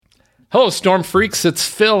Hello, Storm Freaks. It's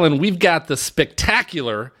Phil, and we've got the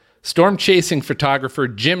spectacular storm chasing photographer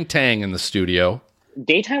Jim Tang in the studio.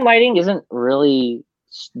 Daytime lighting isn't really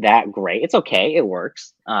that great. It's okay. It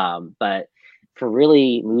works. But for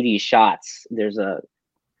really moody shots, there's a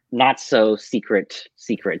not so secret.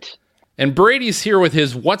 And Brady's here with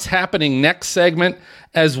his What's Happening Next segment,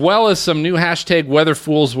 as well as some new hashtag Weather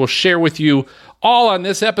Fools we'll share with you all on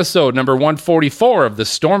this episode, number 144 of the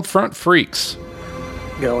Stormfront Freaks.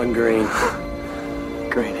 Going green.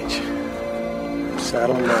 Greenwich.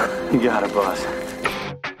 Saddle them up. You got it, boss.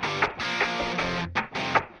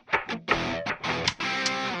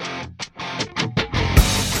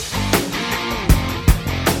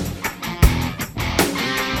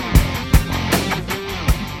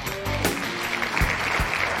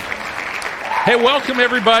 Hey, welcome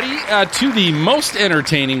everybody to the most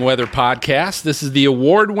entertaining weather podcast. This is the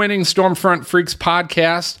award-winning Stormfront Freaks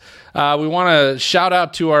podcast. We want to shout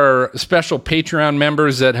out to our special Patreon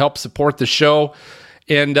members that help support the show.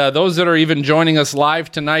 And those that are even joining us live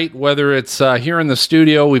tonight, whether it's here in the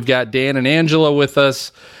studio, we've got Dan and Angela with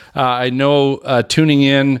us. I know tuning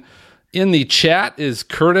in the chat is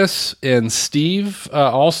Curtis and Steve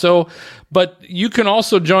also. But you can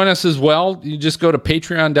also join us as well. You just go to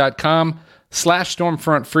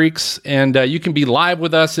patreon.com/Stormfront Freaks, and you can be live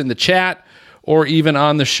with us in the chat or even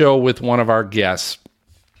on the show with one of our guests.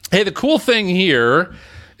 Hey, the cool thing here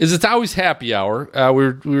is it's always happy hour.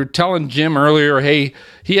 We were telling Jim earlier, hey,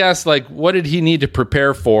 he asked, like, what did he need to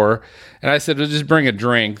prepare for? And I said, well, just bring a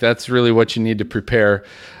drink. That's really what you need to prepare.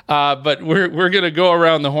 But we're going to go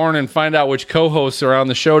around the horn and find out which co-hosts are on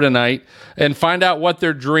the show tonight and find out what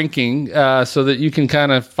they're drinking so that you can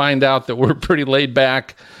kind of find out that we're pretty laid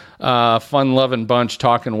back, fun-loving bunch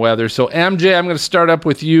talking weather. So, MJ, I'm going to start up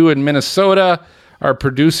with you in Minnesota, our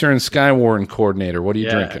producer and Skywarn coordinator. What are you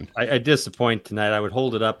drinking? I disappoint tonight. I would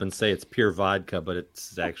hold it up and say it's pure vodka, but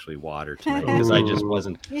it's actually water tonight because I just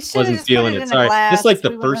wasn't feeling it. Sorry, it's like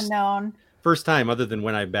the first time, other than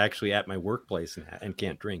when I'm actually at my workplace and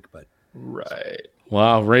can't drink. But right,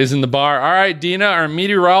 wow, raising the bar. All right, Dina, our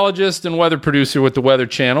meteorologist and weather producer with the Weather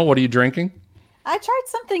Channel. What are you drinking? I tried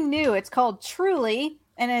something new. It's called Truly,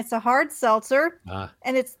 and it's a hard seltzer,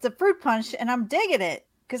 and it's the fruit punch, and I'm digging it.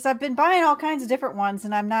 Because I've been buying all kinds of different ones,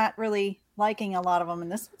 and I'm not really liking a lot of them, and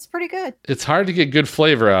this one's pretty good. It's hard to get good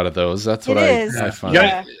flavor out of those. That's what I find.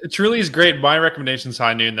 Yeah, it truly is great. My recommendation's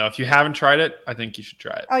High Noon, though. If you haven't tried it, I think you should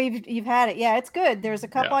try it. Oh, you've had it. Yeah, it's good. There's a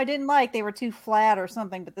couple I didn't like. They were too flat or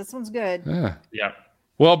something, but this one's good. Yeah.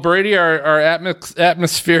 Well, Brady, our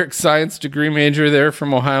atmospheric science degree major there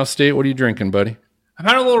from Ohio State, what are you drinking, buddy? I've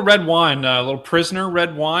had a little red wine, a little Prisoner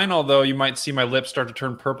red wine, although you might see my lips start to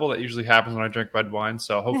turn purple. That usually happens when I drink red wine.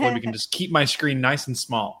 So hopefully we can just keep my screen nice and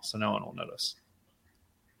small so no one will notice.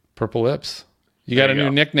 Purple lips. You got a new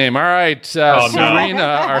nickname. All right. Serena,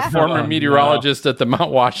 our former meteorologist at the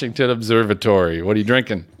Mount Washington Observatory. What are you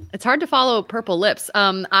drinking? It's hard to follow Purple Lips.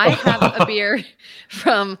 I have a beer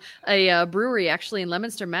from a brewery actually in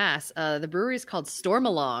Leominster, Mass. The brewery is called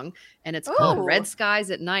Stormalong, and it's called Red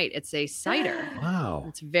Skies at Night. It's a cider. Wow.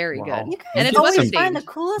 It's very good. You guys and it's always find the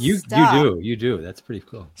coolest stuff. You do. That's pretty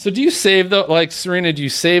cool. So do you save those, like Serena, do you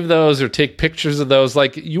save those or take pictures of those?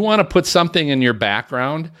 Like you want to put something in your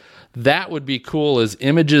background, that would be cool as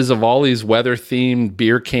images of all these weather-themed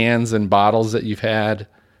beer cans and bottles that you've had.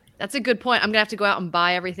 That's a good point. I'm going to have to go out and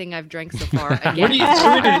buy everything I've drank so far. What do you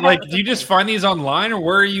do you just find these online, or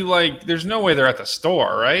where are you there's no way they're at the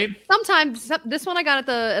store, right? Sometimes. This one I got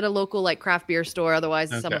at a local craft beer store.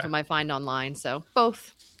 Otherwise, some of them I find online. So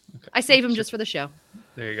both. Okay. I save them just for the show.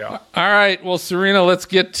 There you go. All right. Well, Serena, let's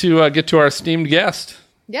get to our esteemed guest.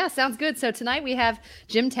 Yeah, sounds good. So tonight we have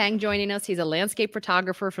Jim Tang joining us. He's a landscape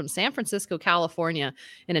photographer from San Francisco, California.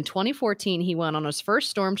 And in 2014, he went on his first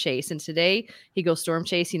storm chase. And today he goes storm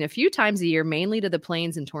chasing a few times a year, mainly to the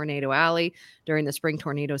plains in Tornado Alley during the spring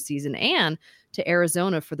tornado season and to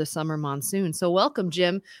Arizona for the summer monsoon. So welcome,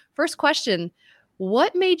 Jim. First question,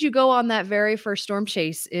 what made you go on that very first storm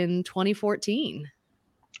chase in 2014?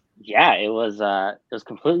 Yeah, it was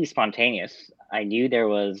completely spontaneous. I knew there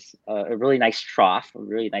was a really nice trough, a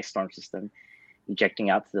really nice storm system ejecting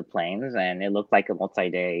out to the plains, and it looked like a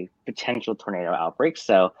multi-day potential tornado outbreak.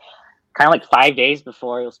 So kind of like 5 days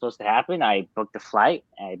before it was supposed to happen, I booked a flight,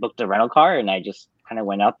 I booked a rental car, and I just kind of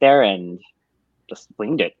went out there and just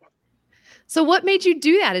winged it. So what made you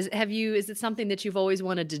do that? Is it something that you've always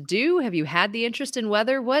wanted to do? Have you had the interest in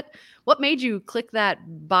weather? What made you click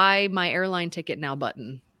that buy my airline ticket now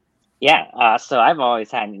button? Yeah, so I've always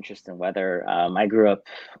had an interest in weather. I grew up,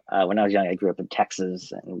 when I was young, I grew up in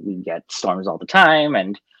Texas, and we get storms all the time.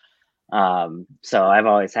 And so I've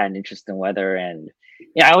always had an interest in weather. And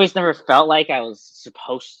Yeah, I always never felt like I was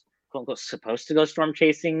supposed to go storm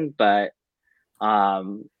chasing, but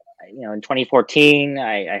in 2014,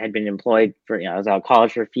 I had been employed for, I was out of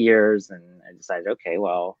college for a few years, and I decided, okay,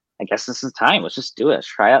 well, I guess this is time. Let's just do it. Let's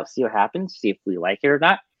try out, see what happens, see if we like it or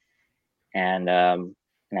not. And I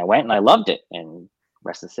went and I loved it, and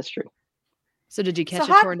rest is history. So did you catch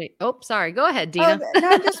a tornado? Oh, sorry. Go ahead, Dina. No,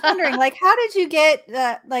 I'm just wondering, how did you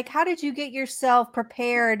get yourself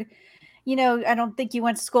prepared? I don't think you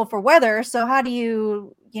went to school for weather. So how do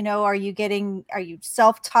you, are you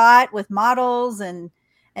self-taught with models and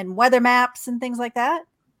weather maps and things like that?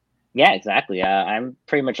 Yeah, exactly. I'm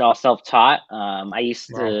pretty much all self-taught. I used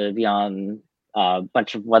to be on a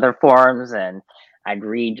bunch of weather forums, and I'd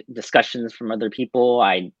read discussions from other people.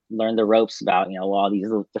 I learned the ropes about, what all these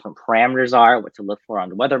little different parameters are, what to look for on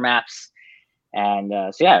the weather maps. And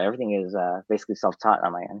everything is basically self-taught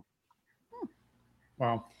on my end.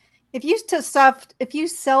 Wow. If you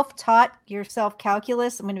self-taught yourself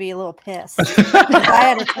calculus, I'm going to be a little pissed. I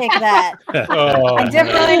had to take that. And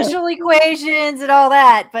differential equations and all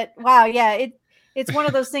that. But wow, yeah, it's one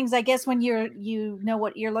of those things, I guess, when you know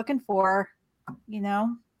what you're looking for,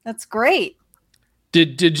 that's great.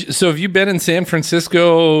 So have you been in San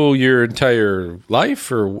Francisco your entire life,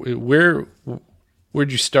 or where'd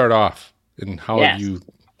you start off, and how have you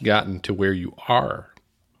gotten to where you are?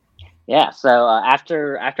 Yeah, so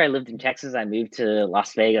after I lived in Texas, I moved to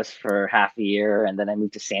Las Vegas for half a year, and then I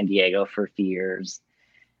moved to San Diego for a few years,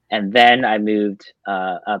 and then I moved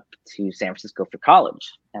up to San Francisco for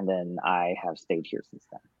college, and then I have stayed here since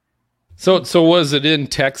then. So was it in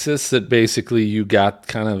Texas that basically you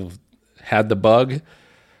got had the bug?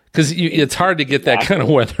 Because it's hard to get that kind of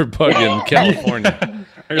weather bug in California.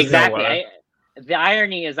 Exactly. The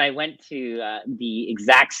irony is I went to the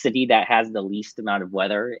exact city that has the least amount of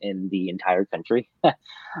weather in the entire country. But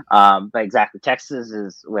exactly, Texas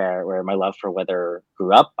is where my love for weather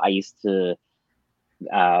grew up. I used to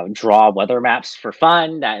draw weather maps for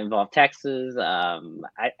fun that involved Texas. I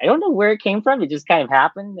don't know where it came from. It just kind of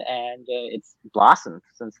happened, and it's blossomed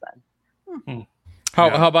since then.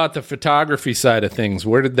 How about the photography side of things?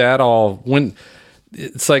 Where did that when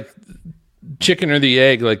it's like chicken or the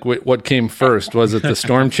egg, like what came first? Was it the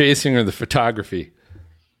storm chasing or the photography?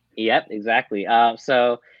 Yep, exactly.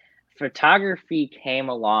 So photography came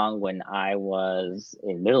along when I was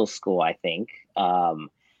in middle school, I think.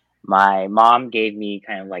 My mom gave me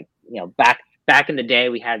kind of like, back in the day,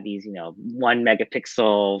 we had these, 1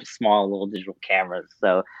 megapixel small little digital cameras.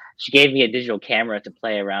 So she gave me a digital camera to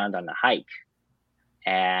play around on a hike.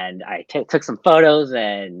 And I took some photos,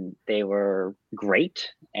 and they were great.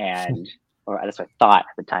 Or that's what I thought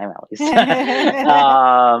at the time, at least.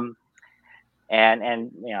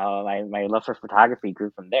 My love for photography grew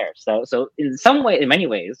from there. So in many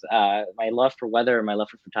ways, my love for weather and my love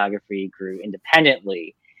for photography grew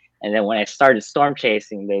independently. And then when I started storm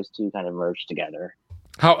chasing, those two kind of merged together.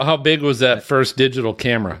 How big was that first digital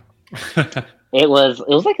camera? It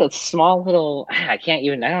was like a small little. I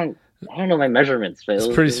don't know my measurements, but it's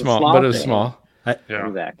pretty small. But it was small.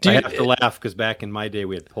 Exactly. I have to laugh because back in my day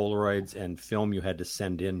we had Polaroids and film you had to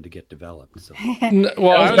send in to get developed. So.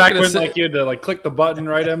 Well, I was back when you had to click the button,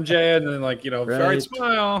 right, MJ, and then all right,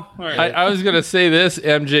 smile. All right. I was gonna say this,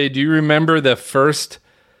 MJ. Do you remember the first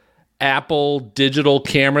Apple digital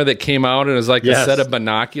camera that came out, and it was like a set of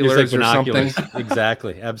binoculars or something?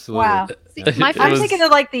 Exactly, absolutely. Wow. I'm thinking of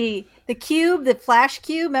the cube, the flash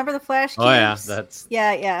cube. Remember the flash cubes? Oh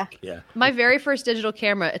yeah, yeah. My very first digital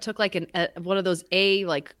camera, it took one of those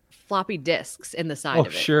floppy disks in the side of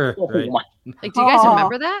it. Sure. Right. Do you guys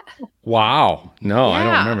remember that? Wow. No, I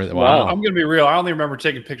don't remember that. Wow. I'm gonna be real. I only remember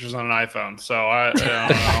taking pictures on an iPhone, so I don't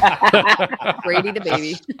know. Brady the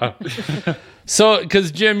baby. So,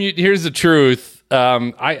 because Jim, here's the truth.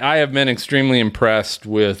 I have been extremely impressed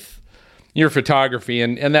with your photography,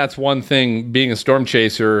 and that's one thing, being a storm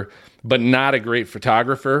chaser, but not a great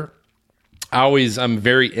photographer. I'm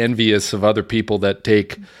very envious of other people that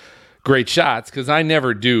take great shots, because I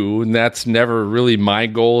never do, and that's never really my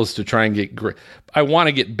goal, is to try and get great. I want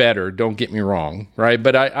to get better, don't get me wrong, right?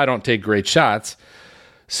 But I don't take great shots.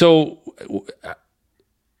 So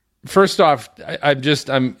first off,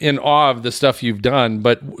 I'm in awe of the stuff you've done,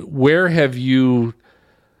 but where have you,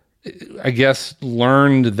 I guess,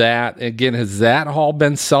 learned that? Again, has that all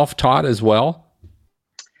been self-taught as well?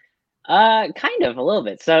 Kind of, a little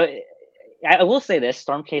bit. So I will say this: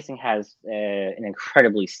 storm chasing has an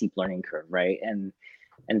incredibly steep learning curve, right? And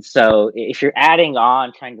so if you're adding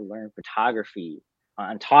on trying to learn photography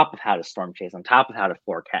on top of how to storm chase, on top of how to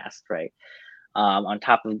forecast, right? On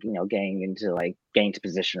top of getting to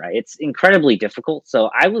position, right? It's incredibly difficult. So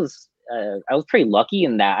I was was pretty lucky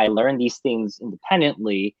in that I learned these things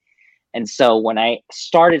independently. And so when I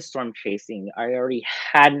started storm chasing, I already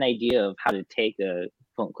had an idea of how to take a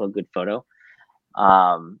quote unquote good photo.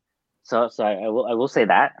 So I will say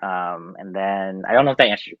that. And then I don't know if that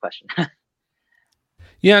answered your question.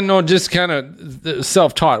 Yeah, no, just kind of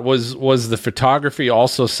self-taught. Was the photography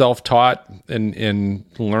also self-taught in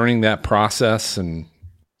learning that process? And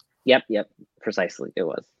Yep, precisely, it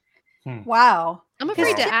was. Wow. I'm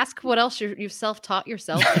afraid to ask what else you've self-taught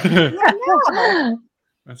yourself.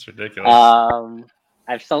 That's ridiculous.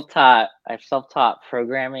 I've self-taught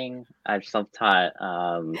programming. I've self-taught.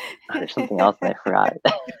 There's something else that I forgot.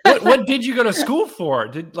 What did you go to school for?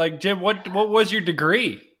 Jim? What was your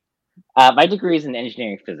degree? My degree is in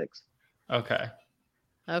engineering physics. Okay.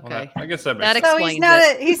 Okay. Well, I guess that makes sense. So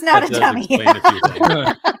he's not a dummy.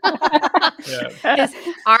 His,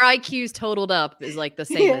 our IQs totaled up is like the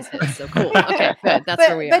same as his. So cool. Okay, good. That's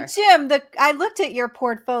where we are. But Jim, I looked at your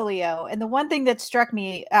portfolio, and the one thing that struck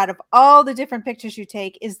me out of all the different pictures you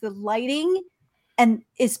take is the lighting, and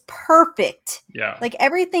is perfect. Yeah. Like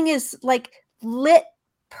everything is like lit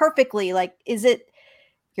perfectly. Like, is it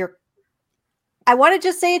your? I want to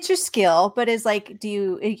just say it's your skill, but is like,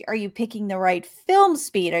 are you picking the right film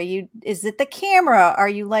speed? Is it the camera? Are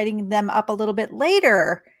you lighting them up a little bit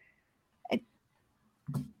later?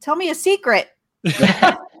 Tell me a secret.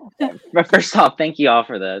 First off, thank you all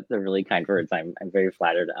for the really kind words. I'm very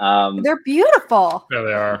flattered. They're beautiful. Yeah,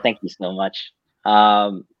 they are. Thank you so much.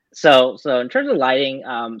 So in terms of lighting,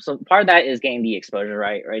 so part of that is getting the exposure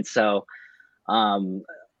right? So,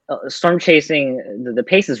 storm chasing, the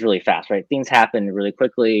pace is really fast, right? Things happen really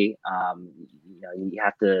quickly. You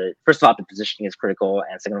have to, first of all, the positioning is critical,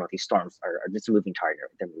 and second of all, these storms are just a moving target.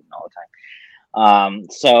 They're moving all the time.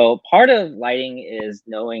 So part of lighting is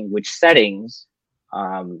knowing which settings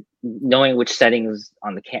on the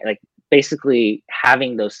like basically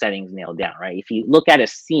having those settings nailed down, right? If you look at a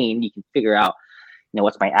scene, you can figure out,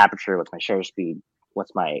 what's my aperture, what's my shutter speed,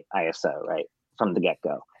 what's my ISO, right, from the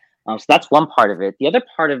get-go. So that's one part of it. The other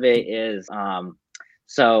part of it is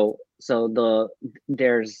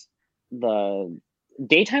there's the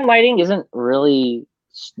daytime lighting isn't really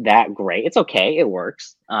that great. It's okay, it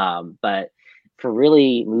works. But for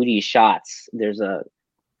really moody shots, there's a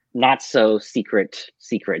not so secret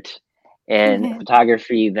in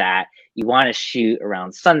photography that you want to shoot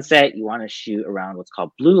around sunset. You want to shoot around what's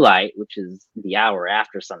called blue light, which is the hour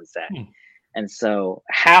after sunset. And so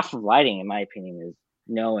half of lighting, in my opinion, is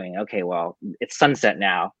knowing, okay, well, it's sunset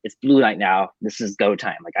now, it's blue light now, this is go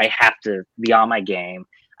time. Like, I have to be on my game,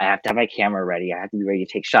 I have to have my camera ready, I have to be ready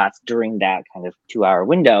to take shots during that kind of 2-hour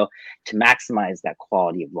window to maximize that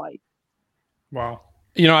quality of light. Wow.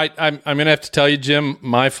 I'm gonna have to tell you, Jim,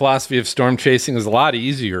 my philosophy of storm chasing is a lot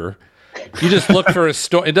easier. You just look for a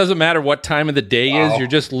storm. It doesn't matter what time of the day is. You're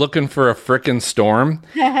just looking for a frickin' storm.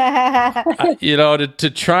 To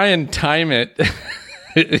try and time it,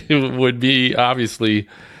 it would be obviously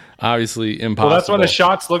impossible. Well, that's why the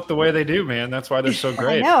shots look the way they do, man. That's why they're so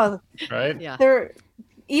great. I know. Right? Yeah. They're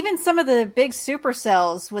even some of the big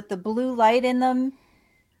supercells with the blue light in them.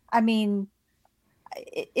 I mean,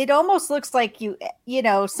 it almost looks like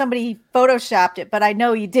somebody photoshopped it, but I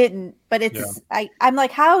know you didn't. But it's I'm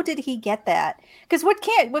like, how did he get that? Because what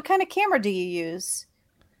kind of camera do you use?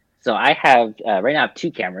 So I have right now I have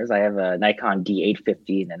two cameras. I have a Nikon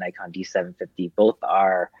D850 and a Nikon D750. Both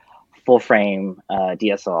are full frame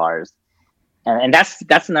DSLRs, and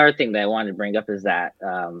that's another thing that I wanted to bring up is that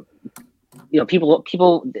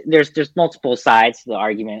people there's multiple sides to the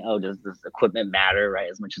argument. Oh, does this equipment matter, right?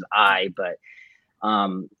 As much as but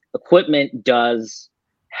equipment does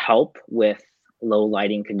help with low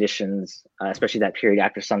lighting conditions, especially that period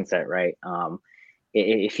after sunset, right?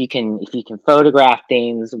 If you can photograph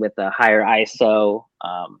things with a higher ISO,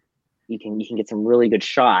 you can get some really good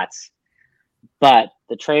shots. But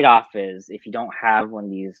the trade-off is if you don't have one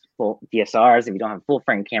of these full DSLRs, if you don't have a full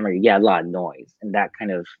frame camera, you get a lot of noise, and that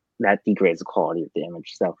degrades the quality of the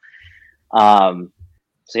image. So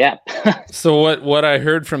yeah. So what I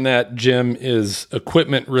heard from that, Jim, is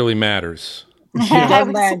equipment really matters. It does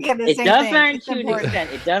matter to an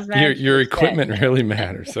extent. It does matter. Your equipment really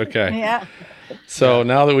matters. Okay. Yeah. So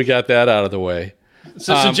now that we got that out of the way,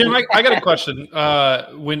 so Jim, I got a question.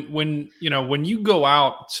 When you go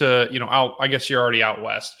out to I guess you're already out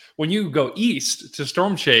west. When you go east to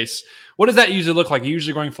storm chase, what does that usually look like? Are you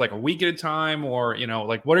usually going for like a week at a time, or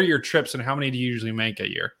what are your trips and how many do you usually make a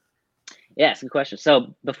year? Yeah, it's a good question.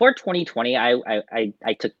 So before 2020,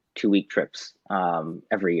 I took 2-week trips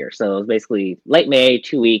every year. So it was basically late May,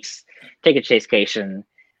 2 weeks, take a chasecation,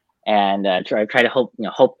 and try to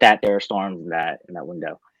hope that there are storms in that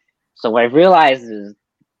window. So what I've realized is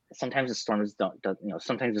sometimes the storms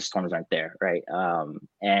sometimes the storms aren't there, right?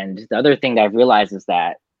 And the other thing that I've realized is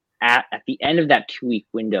that at the end of that 2-week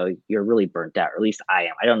window, you're really burnt out, or at least I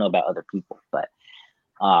am. I don't know about other people, but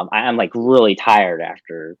I'm like really tired at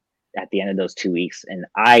the end of those 2 weeks. And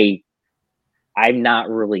I'm not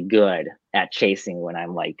really good at chasing when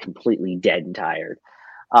I'm like completely dead and tired.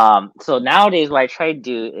 So nowadays what I try to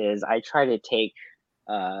do is I try to take,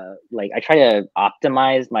 I try to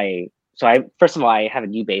optimize first of all, I have a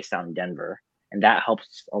new base down in Denver, and that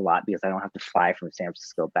helps a lot because I don't have to fly from San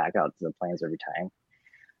Francisco back out to the plains every time.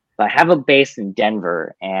 But I have a base in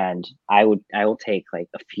Denver, and I will take like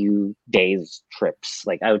a few days trips.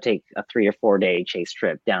 Like I would take a 3 or 4 day chase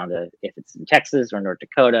trip down to, if it's in Texas or North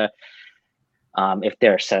Dakota, if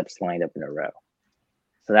there are setups lined up in a row.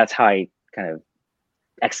 So that's how I kind of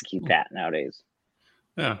execute that nowadays.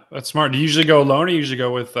 Yeah, that's smart. Do you usually go alone, or you usually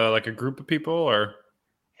go with like a group of people, or?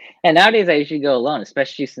 And nowadays I usually go alone,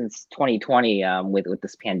 especially since 2020 with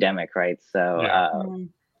this pandemic, right? So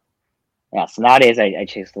so nowadays I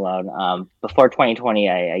chase alone. Before 2020,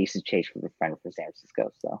 I used to chase with a friend from San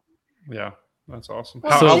Francisco. So yeah, that's awesome.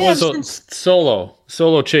 So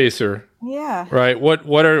solo chaser. Yeah. Right.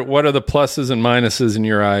 What are the pluses and minuses in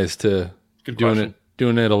your eyes to doing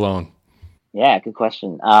it alone? Yeah, good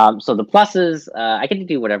question. So the pluses, I get to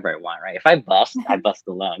do whatever I want, right? If I bust, I bust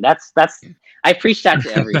alone. That's I preach that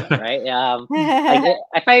to everyone, right?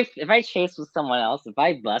 If I chase with someone else, if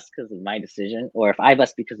I bust because of my decision, or if I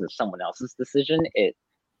bust because of someone else's decision, it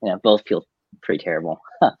both feel pretty terrible.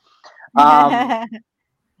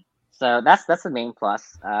 So that's the main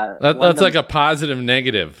plus. That's like a positive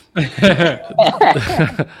negative.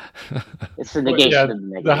 It's a negation of the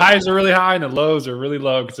negative. The highs are really high and the lows are really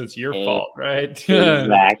low because it's your fault, right?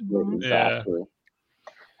 Exactly. Yeah.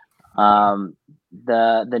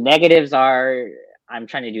 The negatives are I'm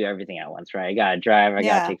trying to do everything at once, right? I gotta drive, I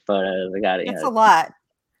gotta take photos, I gotta. It's a lot.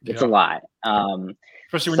 It's a lot.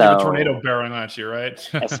 Especially when you have a tornado barreling at you, right?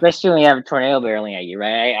 Especially when you have a tornado barreling at you,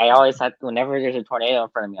 right? I always have, whenever there's a tornado in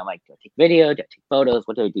front of me, I'm like, do I take video? Do I take photos?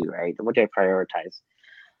 What do I do, right? What do I prioritize?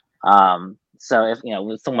 So if,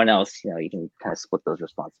 with someone else, you can kind of split those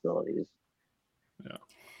responsibilities. Yeah.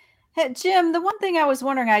 Hey, Jim, the one thing I was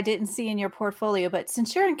wondering I didn't see in your portfolio, but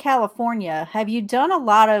since you're in California, have you done a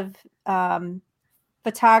lot of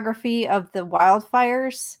photography of the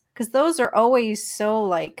wildfires? Because those are always so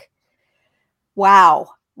like, wow,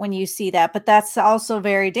 when you see that, but that's also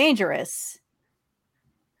very dangerous.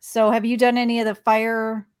 So have you done any of the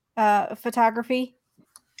fire photography?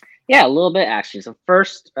 Yeah, a little bit actually. So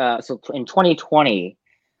first, so in 2020,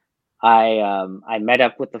 I met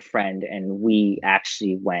up with a friend and we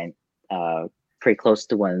actually went pretty close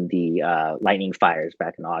to one of the lightning fires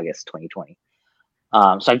back in August 2020.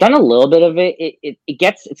 So I've done a little bit of it.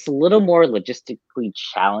 It's a little more logistically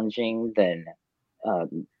challenging than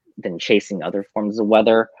chasing other forms of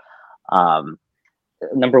weather.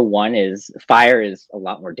 Number one is fire is a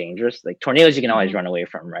lot more dangerous. Like tornadoes, you can always run away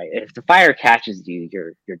from, right? If the fire catches you,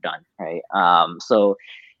 you're done, right? So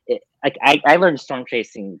I learned storm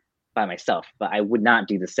chasing by myself, but I would not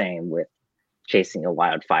do the same with chasing a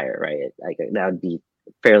wildfire, right? That would be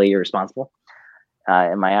fairly irresponsible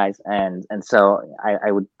in my eyes. And so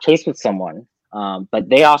I would chase with someone. But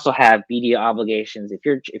they also have media obligations. If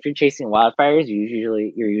you're chasing wildfires,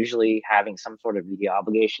 you're usually having some sort of media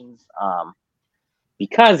obligations.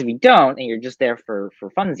 Because if you don't, and you're just there for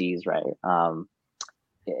funsies, right?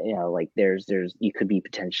 Like you could be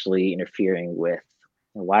potentially interfering with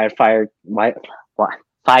firefighting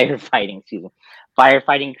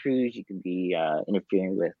crews. You could be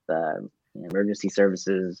interfering with emergency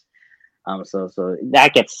services. So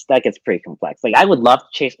that gets pretty complex. Like I would love to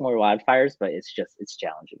chase more wildfires, but it's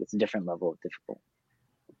challenging. It's a different level of difficulty.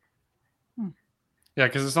 Yeah,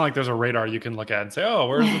 because it's not like there's a radar you can look at and say, "Oh,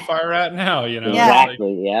 where's the fire at now?"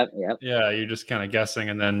 Exactly. Yep. Yeah, you're just kind of guessing,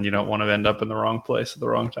 and then you don't want to end up in the wrong place at the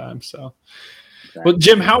wrong time. So, Well,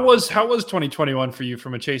 Jim, how was 2021 for you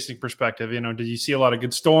from a chasing perspective? Did you see a lot of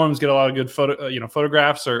good storms, get a lot of good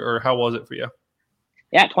photographs, or how was it for you?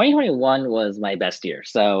 Yeah, 2021 was my best year.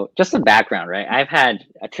 So just some background, right? I've had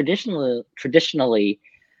a traditionally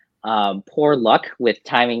poor luck with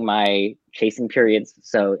timing my chasing periods.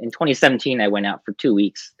 So in 2017, I went out for 2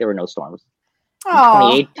 weeks. There were no storms.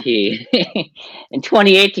 In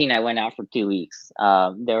 2018, I went out for 2 weeks.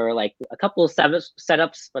 There were like a couple of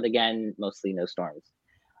setups, but again, mostly no storms.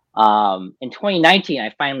 In 2019, I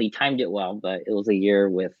finally timed it well, but it was a year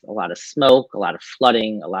with a lot of smoke, a lot of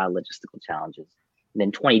flooding, a lot of logistical challenges. And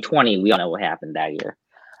then 2020, we all know what happened that year.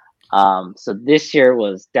 So this year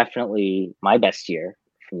was definitely my best year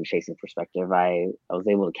from a chasing perspective. I was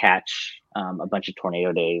able to catch a bunch of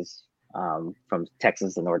tornado days from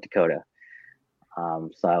Texas to North Dakota.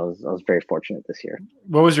 So I was very fortunate this year.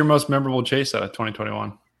 What was your most memorable chase out of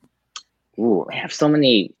 2021? Ooh, I have so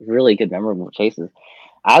many really good memorable chases.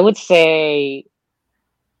 I would say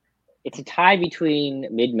it's a tie between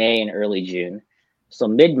mid-May and early June. So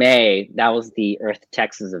mid-May, that was the Earth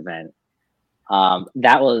Texas event.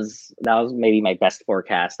 That was maybe my best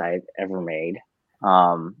forecast I've ever made.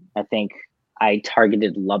 I think I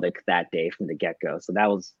targeted Lubbock that day from the get-go. So that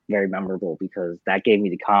was very memorable because that gave me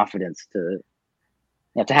the confidence to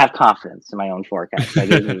have confidence in my own forecast. That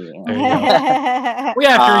gave me, Well,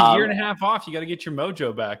 after a year and a half off, you got to get your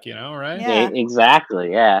mojo back, right? Yeah.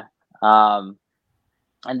 Exactly. Yeah.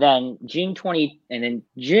 And then June,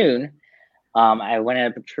 I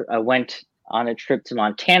went on a trip to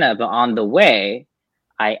Montana, but on the way,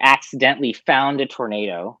 I accidentally found a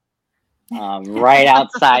tornado right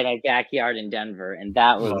outside my backyard in Denver, and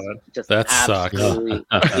that was absolutely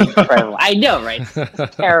incredible. I know, right?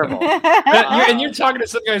 It's terrible. And you're talking to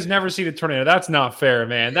some guy who's never seen a tornado. That's not fair,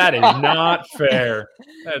 man. That is not fair.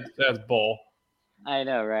 That's bull. I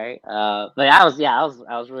know, right? But I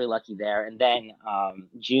was really lucky there. And then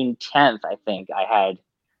June 10th, I think I had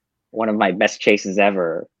one of my best chases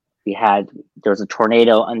ever. There was a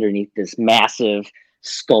tornado underneath this massive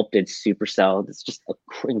sculpted supercell. It's just an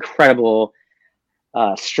incredible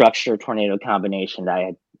structure tornado combination that I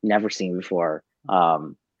had never seen before.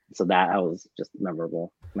 So that was just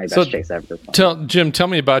memorable. My best chase ever. Jim, tell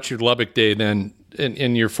me about your Lubbock day then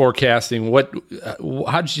in your forecasting.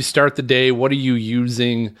 How did you start the day? What are you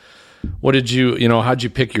using? What did how'd you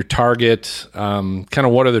pick your target? Kind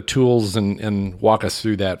of what are the tools and walk us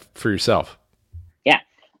through that for yourself. Yeah.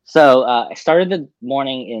 So I started the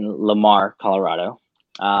morning in Lamar, Colorado.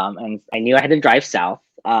 And I knew I had to drive south.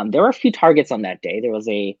 There were a few targets on that day. There was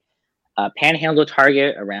a panhandle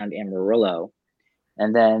target around Amarillo.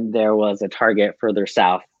 And then there was a target further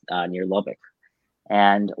south near Lubbock.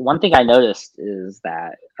 And one thing I noticed is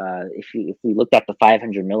that if we looked at the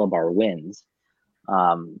 500 millibar winds,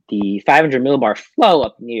 the 500 millibar flow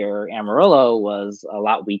up near Amarillo was a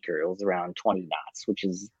lot weaker. It was around 20 knots, which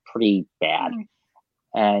is pretty bad.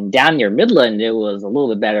 And down near Midland, it was a little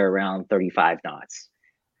bit better, around 35 knots.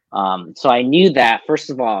 So I knew that, first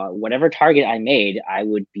of all, whatever target I made, I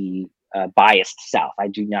would be biased south. I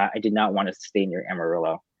did not want to stay near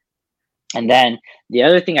Amarillo. And then the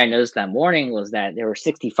other thing I noticed that morning was that there were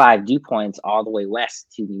 65 dew points all the way west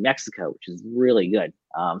to New Mexico, which is really good.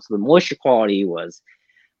 So the moisture quality was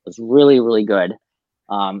really, really good.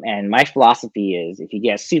 And my philosophy is if you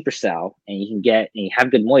get a supercell and you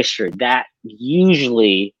have good moisture, that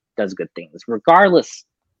usually does good things,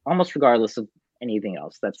 almost regardless of anything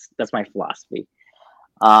else. That's my philosophy.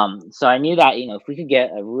 So I knew that, if we could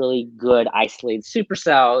get a really good isolated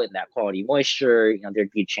supercell and that quality moisture,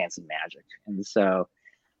 there'd be a chance of magic. And so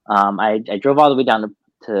I drove all the way down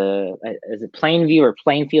to is it Plainview or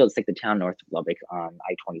Plainfield? It's like the town north of Lubbock on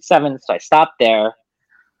I-27. So I stopped there,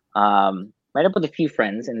 met up with a few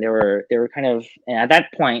friends, and they were kind of, and at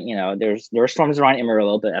that point, there were storms around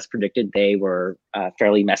Amarillo, but as predicted, they were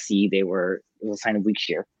fairly messy. It was a sign of weak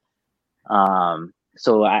shear.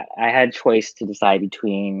 So I had a choice to decide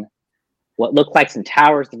between what looked like some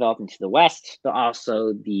towers developing to the west, but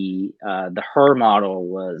also the HRRR model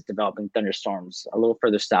was developing thunderstorms a little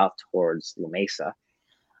further south towards La Mesa.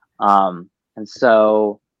 And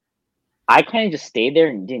so I kind of just stayed there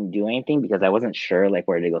and didn't do anything because I wasn't sure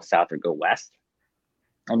where to go south or go west.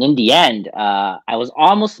 And in the end, I was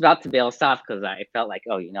almost about to bail south because I felt like,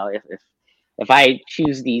 if I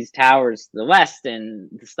choose these towers to the west and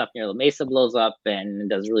the stuff near La Mesa blows up and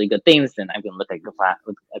does really good things, then I'm going to look like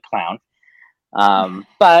a clown.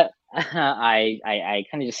 But I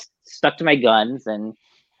kind of just stuck to my guns and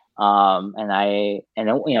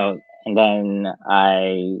then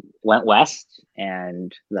I went west,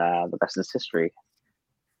 and the rest is history.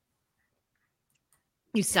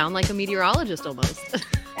 You sound like a meteorologist almost.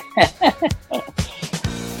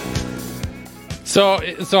 So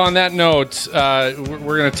on that note,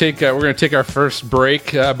 we're gonna take our first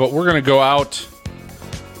break, but we're gonna go out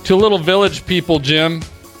to Little Village people, Jim,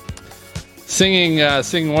 singing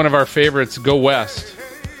one of our favorites, "Go West."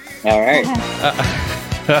 All right.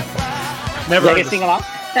 Never can sing along.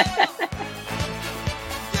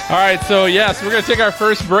 All right, so yes, we're gonna take our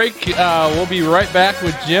first break. We'll be right back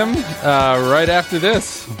with Jim right after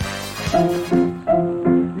this.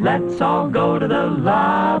 Let's all go to the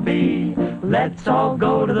lobby. Let's all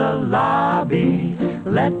go to the lobby.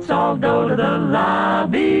 Let's all go to the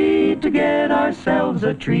lobby to get ourselves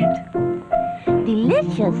a treat.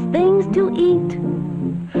 Delicious things to eat.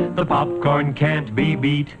 The popcorn can't be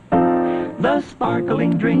beat. The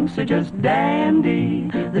sparkling drinks are just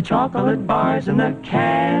dandy. The chocolate bars and the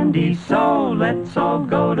candy. So let's all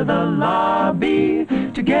go to the lobby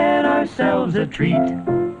to get ourselves a treat.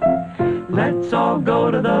 Let's all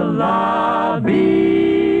go to the lobby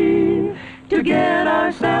to get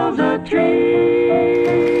ourselves a treat.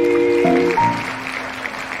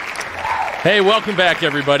 Hey, welcome back,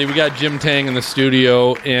 everybody. We got Jim Tang in the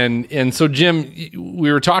studio, and so Jim,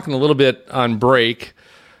 we were talking a little bit on break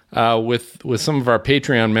with some of our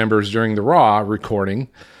Patreon members during the Raw recording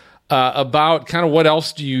about kind of what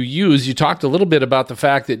else do you use. You talked a little bit about the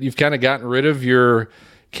fact that you've kind of gotten rid of your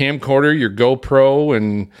camcorder, your GoPro,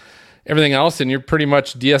 and everything else, and you're pretty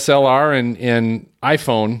much DSLR and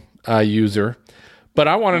iPhone user. But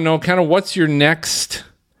I want to know kind of what's your next.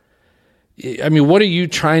 I mean, what are you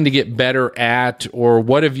trying to get better at, or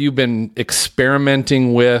what have you been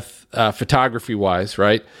experimenting with photography-wise,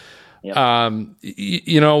 right? Yep.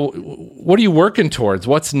 What are you working towards?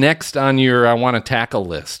 What's next on your I want to tackle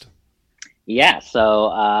list? Yeah, so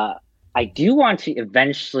I do want to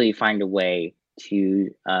eventually find a way to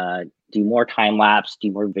do more time lapse, do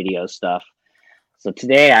more video stuff. So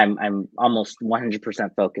today I'm almost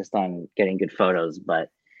 100% focused on getting good photos, but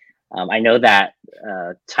I know that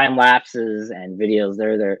time lapses and videos,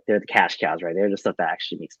 they're the cash cows, right? They're the stuff that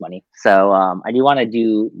actually makes money. So I do want to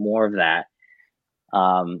do more of that.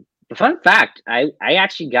 The fun fact, I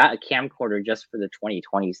actually got a camcorder just for the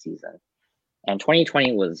 2020 season, and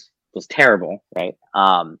 2020 was terrible, right?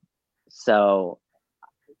 So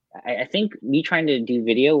I think me trying to do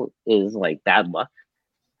video is like bad luck.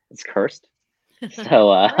 It's cursed.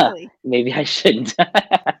 So really? Maybe I shouldn't.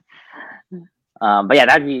 But yeah,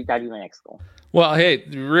 that'd be my next goal. Well, hey,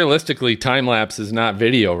 realistically, time lapse is not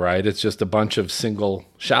video, right? It's just a bunch of single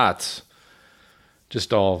shots,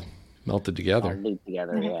 just all melted together. All looped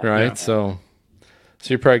together, yeah. Right. Yeah. So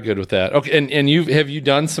you're probably good with that. Okay, and have you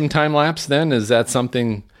done some time lapse then? Is that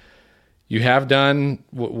something you have done?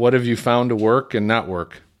 What have you found to work and not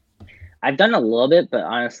work? I've done a little bit, but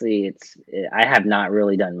honestly, I have not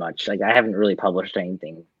really done much. Like I haven't really published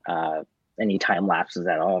anything, any time lapses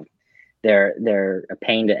at all. They're a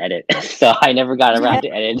pain to edit, so I never got around to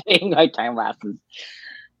editing my time lapses.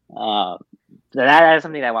 So that is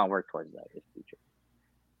something that I want to work towards in the future.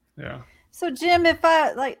 Yeah. So Jim, if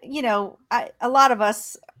a lot of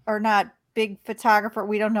us are not big photographer,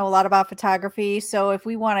 we don't know a lot about photography. So if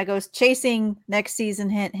we want to go chasing next season,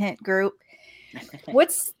 hint group,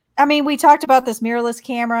 we talked about this mirrorless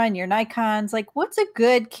camera and your Nikons. Like, what's a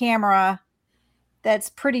good camera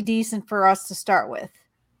that's pretty decent for us to start with?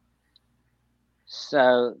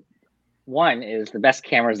 So, one is the best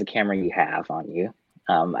camera is the camera you have on you.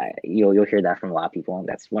 You'll hear that from a lot of people, and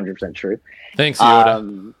that's 100% true. Thanks,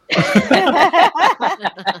 Yoda.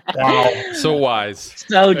 Wow, so wise.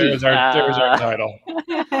 So deep. There's our title.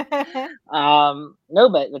 No,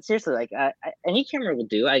 but seriously, like any camera will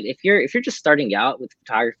do. If you're just starting out with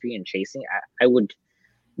photography and chasing, I would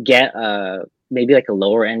get maybe like a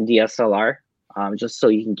lower end DSLR. Just so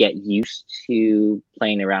you can get used to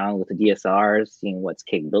playing around with the DSLRs, seeing what its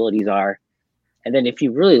capabilities are. And then if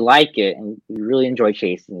you really like it and you really enjoy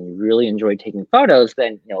chasing, and you really enjoy taking photos,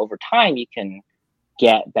 then over time you can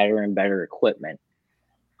get better and better equipment.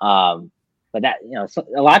 But that so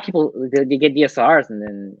a lot of people they get DSLRs, and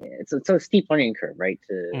then it's a steep learning curve, right?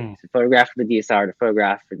 To photograph with the DSLR, to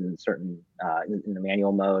photograph in certain in the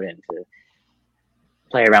manual mode, and to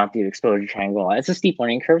play around with the exposure triangle. It's a steep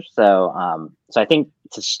learning curve. So I think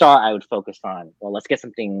to start, I would focus on, let's get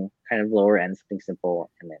something kind of lower end, something simple,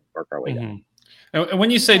 and then work our way down. And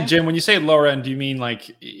when you say, Jim, when you say lower end, do you mean like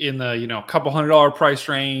in the couple $100 price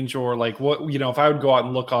range, or like what if I would go out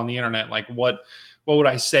and look on the internet, like what would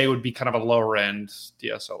I say would be kind of a lower end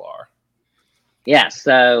DSLR? Yeah,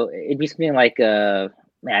 so it'd be something like I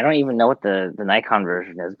don't even know what the Nikon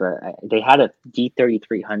version is, but they had a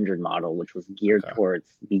D3300 model, which was geared towards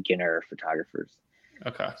beginner photographers.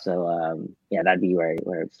 Okay. So that'd be where I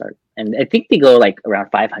would start, and I think they go like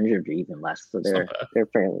around 500 or even less, so they're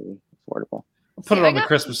fairly affordable. Put it on the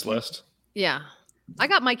Christmas list. Yeah. I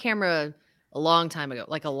got my camera a long time ago.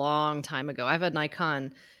 I've had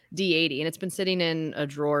Nikon D80, and it's been sitting in a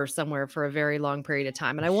drawer somewhere for a very long period of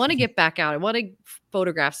time. And I want to get back out. I want to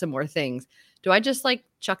photograph some more things. Do I just like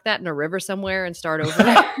chuck that in a river somewhere and start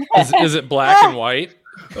over? Is it black and white?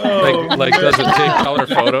 Like does it take color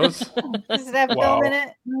photos? Does it have film in it?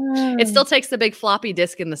 It still takes the big floppy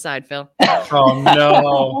disk in the side, Phil. Oh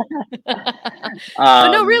no.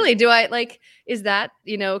 But no, really, do I is that,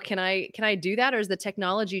 can I do that, or is the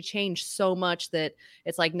technology changed so much that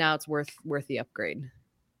it's like now it's worth the upgrade?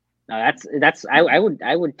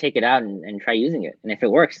 I would take it out and try using it, and if it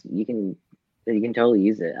works, you can totally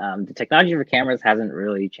use it. The technology for cameras hasn't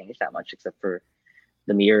really changed that much, except for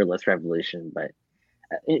the mirrorless revolution. But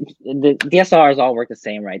the DSLRs all work the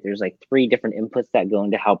same, right? There's like 3 different inputs that go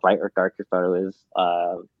into how bright or dark your photo is.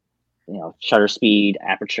 Shutter speed,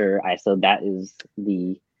 aperture, ISO. That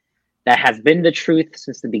has been the truth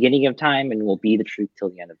since the beginning of time and will be the truth till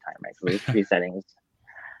the end of time, right? So there's 3 settings.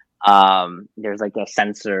 There's like a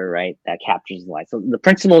sensor, right, that captures the light. So the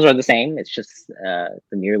principles are the same. It's just the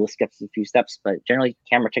mirrorless skips a few steps, but generally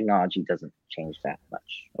camera technology doesn't change that much.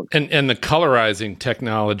 And the colorizing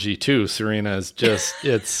technology too, Serena, is just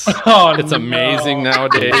it's amazing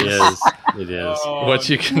nowadays. It is what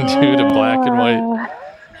you can do to black and white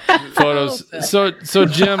photos. So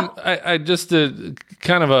Jim, I just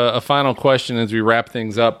kind of a final question as we wrap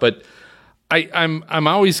things up, but I'm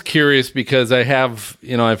always curious because I have,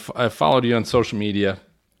 I've followed you on social media,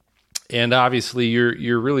 and obviously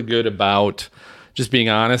you're really good about just being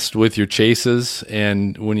honest with your chases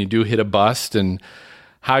and when you do hit a bust and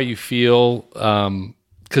how you feel,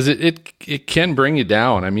 because it can bring you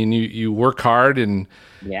down. I mean, you work hard and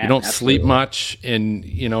you don't sleep much, and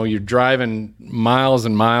you're driving miles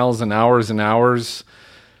and miles and hours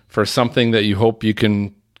for something that you hope you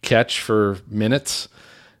can catch for minutes.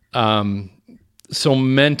 So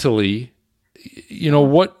mentally,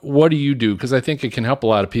 what do you do? Because I think it can help a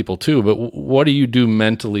lot of people too, but what do you do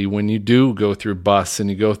mentally when you do go through busts and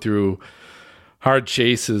you go through hard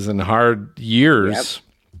chases and hard years?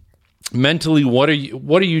 Yep. Mentally, what are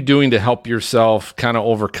you doing to help yourself kind of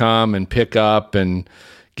overcome and pick up and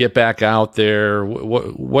get back out there?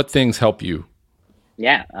 What things help you?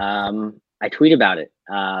 Yeah. I tweet about it.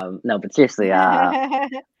 No, but seriously, yeah,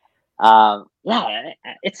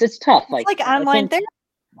 it's tough. It's like online therapy.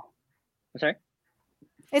 I'm sorry?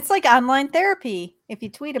 It's like online therapy if you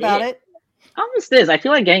tweet about it. Almost is. I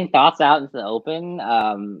feel like getting thoughts out into the open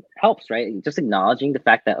helps, right? Just acknowledging the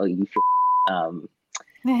fact that you feel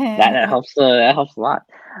that helps. That helps a lot.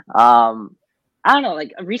 I don't know.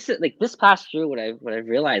 Like this past year, what I've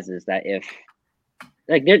realized is that if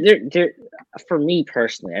there for me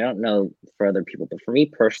personally, I don't know for other people, but for me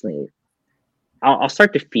personally, I'll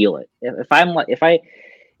start to feel it. If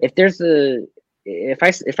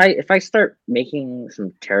I start making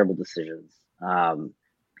some terrible decisions, in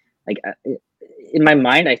my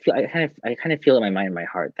mind, I kind of feel in my mind and my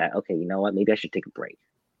heart that, okay, you know what, maybe I should take a break.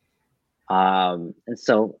 And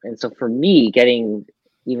so for me, getting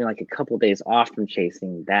even like a couple of days off from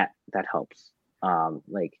chasing, that helps.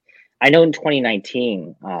 I know in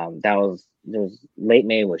 2019, late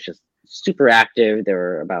May was just super active. There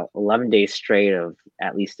were about 11 days straight of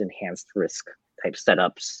at least enhanced risk type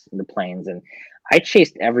setups in the planes, and I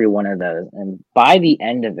chased every one of those. And by the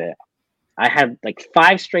end of it, I had like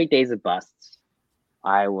 5 straight days of busts.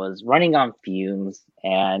 I was running on fumes,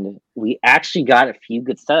 and we actually got a few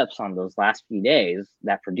good setups on those last few days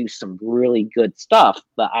that produced some really good stuff,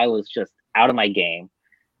 but I was just out of my game,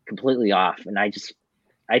 completely off. And I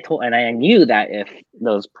knew that if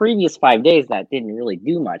those previous 5 days that didn't really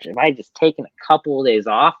do much, if I had just taken a couple of days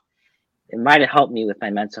off, it might have helped me with my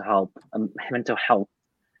mental health.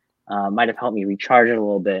 Might have helped me recharge it a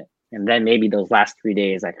little bit, and then maybe those last 3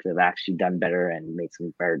 days I could have actually done better and made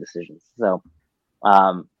some better decisions. So,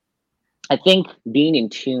 I think being in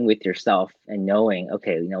tune with yourself and knowing,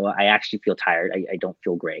 okay, you know what, I actually feel tired. I don't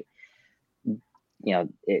feel great.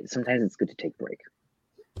 Sometimes it's good to take a break.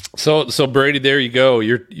 So Brady, there you go.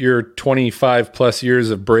 Your 25 plus years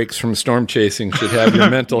of breaks from storm chasing should have your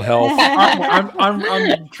mental health.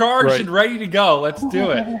 I'm charged and ready to go. Let's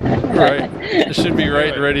do it. Right, it should be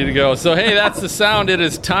right and ready to go. So hey, that's the sound. It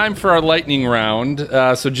is time for our lightning round.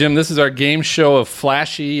 So Jim, this is our game show of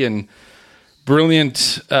flashy and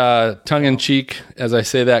brilliant, tongue-in-cheek, as I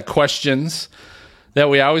say that, questions that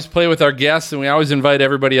we always play with our guests, and we always invite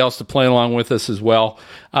everybody else to play along with us as well.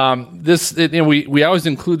 We always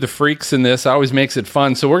include the freaks in this. It always makes it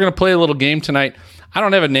fun. So we're going to play a little game tonight. I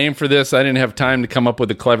don't have a name for this. I didn't have time to come up with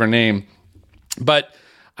a clever name. But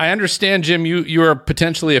I understand, Jim, you are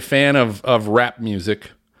potentially a fan of rap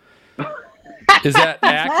music. Is that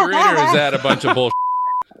accurate, or is that a bunch of bullshit?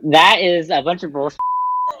 That is a bunch of bullshit.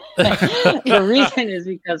 The reason is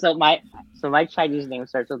because my Chinese name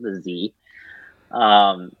starts with a Z.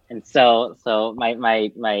 And so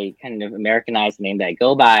my kind of Americanized name that I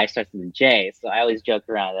go by starts with a J. So I always joke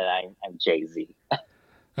around that I'm Jay-Z.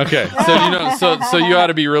 Okay, so you ought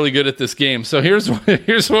to be really good at this game. So here's what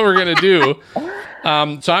we're gonna do. So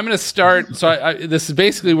I'm gonna start. So this is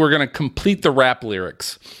basically, we're gonna complete the rap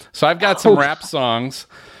lyrics. So I've got some rap songs,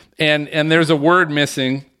 and there's a word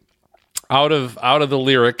missing. out of the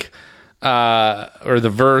lyric or the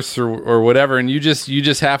verse or whatever, and you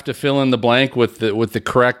just have to fill in the blank with the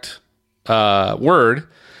correct word.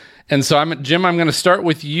 And so Jim, I'm going to start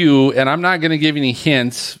with you, and I'm not going to give you any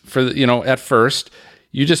hints at first.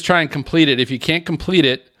 You just try and complete it. If you can't complete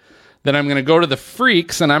it, then I'm going to go to the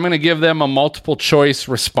freaks, and I'm going to give them a multiple choice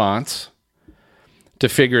response to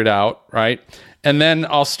figure it out, right? And then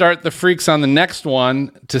I'll start the freaks on the next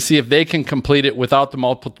one to see if they can complete it without the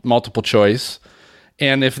multiple choice.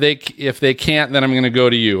 And if they can't, then I'm going to go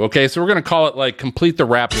to you. Okay, so we're going to call it like complete the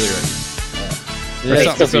rap lyric.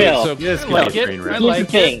 Here's the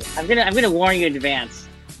thing. I'm gonna warn you in advance.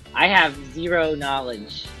 I have zero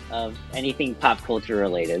knowledge of anything pop culture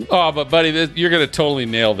related. Oh, but buddy, you're gonna totally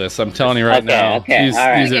nail this. I'm telling you right now. Okay, these all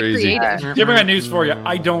right. are easy. Give me my news for you.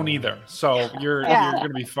 I don't either, so you're gonna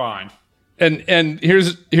be fine. And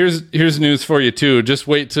here's news for you too. Just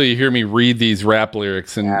wait till you hear me read these rap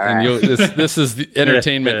lyrics, and this is the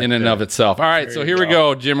entertainment in and of itself. All right, so here we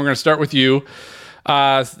go, Jim. We're gonna start with you.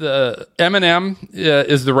 The Eminem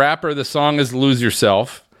is the rapper. The song is "Lose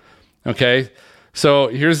Yourself." Okay, so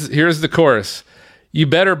here's the chorus. You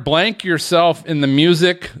better blank yourself in the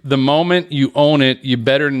music. The moment you own it, you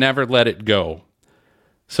better never let it go.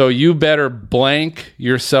 So you better blank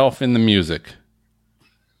yourself in the music.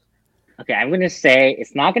 Okay, I'm going to say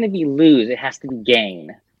it's not going to be lose. It has to be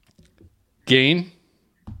gain. Gain?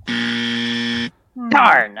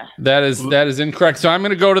 Darn. That is incorrect. So I'm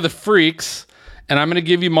going to go to the freaks, and I'm going to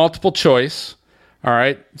give you multiple choice. All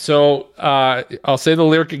right. So I'll say the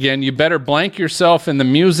lyric again. You better blank yourself in the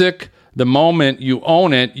music. The moment you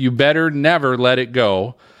own it, you better never let it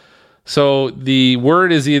go. So the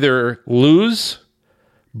word is either lose,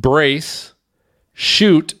 brace,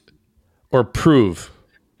 shoot, or prove.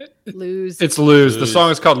 Lose. It's lose. The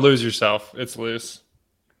song is called "Lose Yourself." It's lose.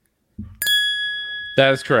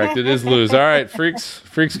 That is correct. It is lose. All right,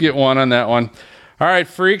 freaks get one on that one. All right,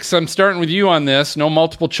 freaks, I'm starting with you on this. No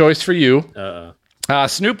multiple choice for you.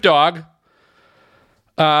 Snoop Dogg.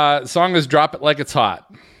 Song is "Drop It Like It's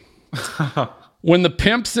Hot." When the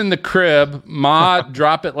pimp's in the crib, ma,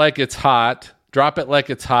 drop it like it's hot. Drop it like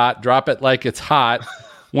it's hot. Drop it like it's hot.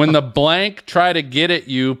 When the blank try to get at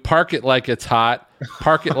you, park it like it's hot.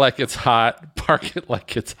 Park it like it's hot. Park it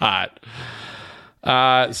like it's hot.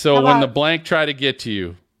 So when the blank try to get to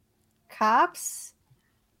you. Cops?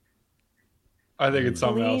 I think it's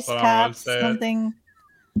something Police, else. I don't want to cops, say something.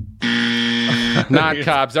 Not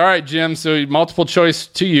cops. All right, Jim. So multiple choice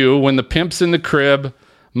to you. When the pimp's in the crib,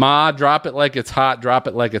 ma, drop it like it's hot. Drop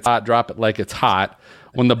it like it's hot. Drop it like it's hot.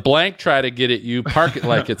 When the blank try to get at you, park it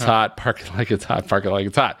like it's hot. Park it like it's hot. Park it like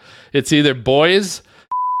it's hot. It's either boys,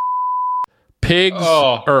 pigs,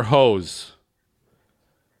 or hoes.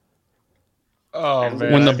 Oh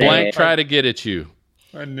man! When the blank try to get at you,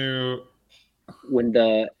 I knew. I'm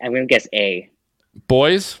gonna guess A.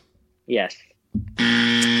 Boys. Yes.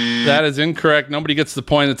 That is incorrect. Nobody gets the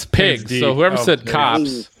point. It's pigs. So whoever said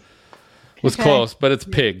cops was close, but it's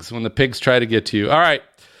pigs. When the pigs try to get to you. All right,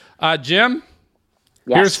 Jim.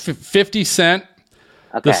 Yes. Here's 50 Cent.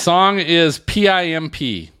 Okay. The song is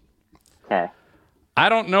PIMP. Okay. I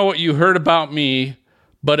don't know what you heard about me,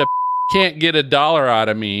 but a can't get $1 out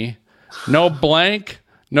of me. No blank,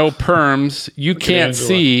 no perms. You can't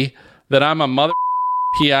see that I'm a mother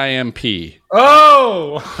PIMP.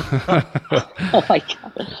 Oh! Oh my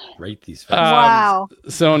god! Rate these. Wow.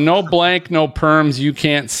 So no blank, no perms. You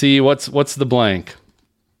can't see. What's the blank?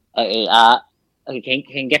 Okay.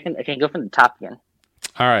 Can go from the top again.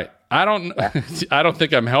 All right. I don't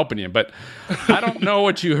think I'm helping you, but I don't know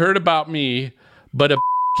what you heard about me, but a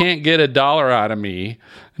can't get $1 out of me.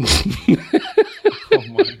 Oh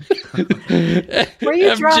my god. Were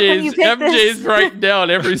you drunk when you picked MJ's this? writing down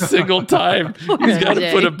every single time. He's got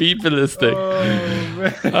to put a beep in this thing.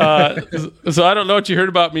 So I don't know what you heard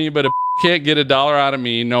about me, but a can't get $1 out of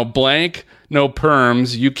me. No blank, no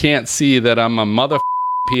perms. You can't see that I'm a mother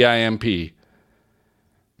PIMP.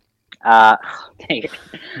 Dang it.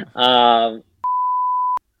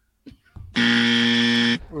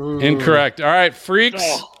 Incorrect. All right,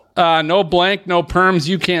 freaks. No blank, no perms.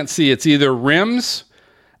 You can't see. It's either rims,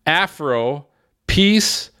 afro,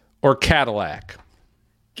 peace, or Cadillac.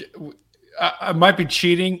 I might be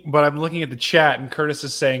cheating, but I'm looking at the chat, and Curtis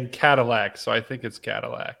is saying Cadillac, so I think it's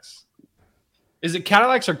Cadillacs. Is it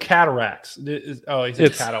Cadillacs or Cataracts? He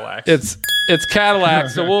said Cadillacs. It's Cadillac.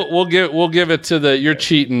 So we'll give it to the. You're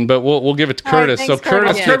cheating, but we'll give it to Curtis. Right, so thanks,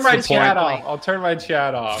 Curtis Curtis. gets I'll turn my the chat point. off. I'll turn my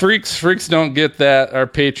chat off. Freaks don't get that. Our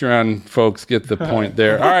Patreon folks get the point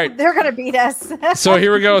there. All right. They're going to beat us. So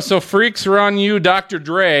here we go. So freaks are on you, Dr.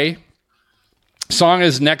 Dre. Song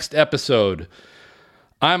is Next Episode.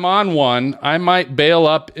 I'm on one. I might bail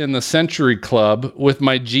up in the Century Club with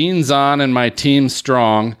my jeans on and my team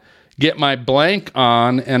strong. Get my blank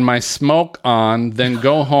on and my smoke on, then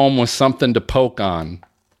go home with something to poke on.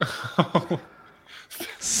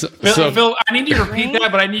 Phil, I need you to repeat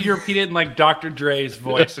that, but I need you to repeat it in like Dr. Dre's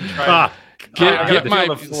voice and try.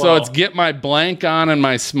 So it's get my blank on and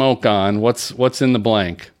my smoke on. What's in the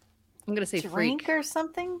blank? I'm gonna say drink freak or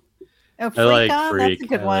something. Oh, freak I like on. freak.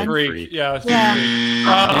 That's a good one. Freak.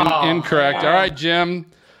 Yeah. Incorrect. All right, Jim.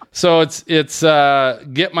 So it's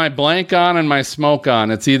get my blank on and my smoke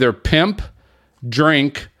on. It's either pimp,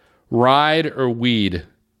 drink, ride, or weed.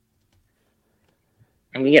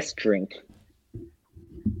 I'm gonna guess drink.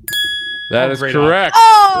 That is correct.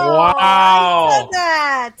 Oh, wow! I said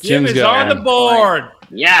that. Jim is on the board.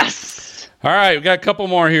 Yes. All right, we got a couple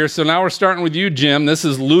more here. So now we're starting with you, Jim. This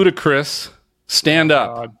is ludicrous. Stand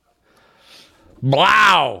up. God.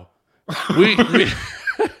 Wow. We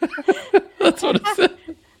That's what it says.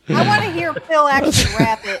 I want to hear Phil actually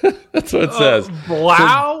rap it. That's what it says.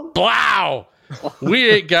 Wow. Blow. We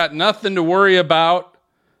ain't got nothing to worry about.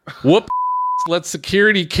 Whoop. Let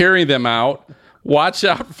security carry them out. Watch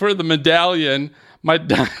out for the medallion.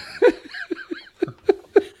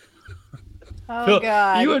 Oh,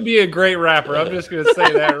 God. You would be a great rapper. I'm just going to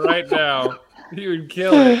say that right now. You would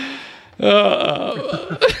kill it.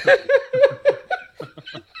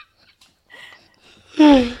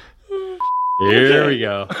 Here we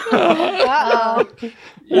go. Uh-oh.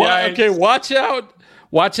 Okay, watch out.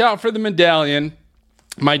 Watch out for the medallion.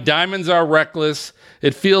 My diamonds are reckless.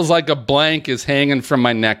 It feels like a blank is hanging from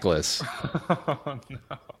my necklace. Oh,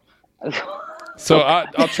 no. So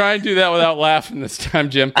I'll try and do that without laughing this time,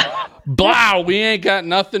 Jim. Blow, we ain't got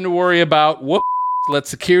nothing to worry about. Whoop, let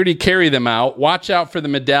security carry them out. Watch out for the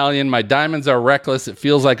medallion. My diamonds are reckless. It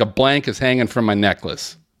feels like a blank is hanging from my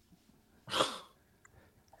necklace.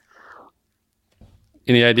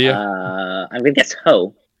 Any idea? I'm gonna guess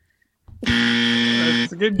hoe.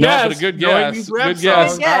 That's a good No, guess. but a good Knowing guess. these rap Good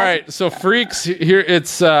guess. songs. All right. So freaks here. It's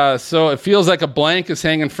so it feels like a blank is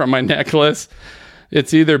hanging from my necklace.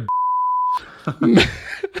 It's either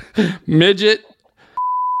midget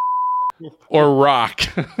or rock.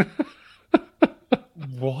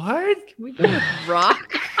 What? we go with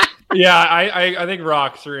rock. Yeah, I think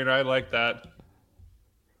rock, Serena. I like that.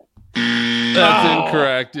 That's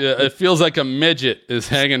incorrect. Yeah, it feels like a midget is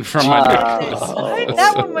hanging from my necklace.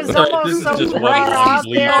 That one was almost so just far one out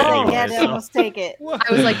lead there they anyway, had to so. almost take it.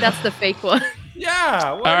 I was like, that's the fake one.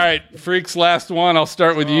 Yeah. All right, freaks. Last one. I'll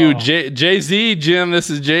start with you, Jay-Z. Jim, this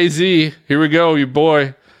is Jay-Z. Here we go, you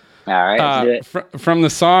boy. All right, let's do it. From the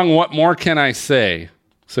song "What More Can I Say?"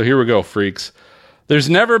 So here we go, freaks. There's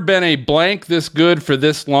never been a blank this good for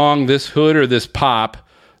this long, this hood or this pop,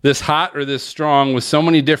 this hot or this strong with so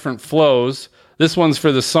many different flows. This one's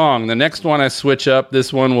for the song. The next one I switch up.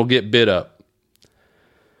 This one will get bit up.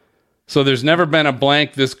 So there's never been a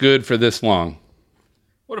blank this good for this long.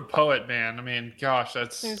 What a poet, man. I mean, gosh,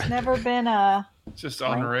 that's There's never been a just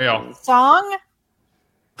unreal. song,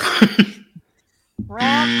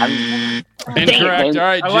 rap. Incorrect. All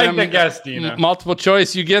right, I Jim. like the guess, Dina. Multiple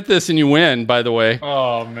choice. You get this and you win, by the way.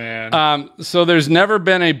 Oh, man. So there's never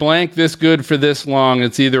been a blank this good for this long.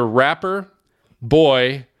 It's either rapper,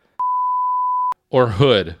 boy, or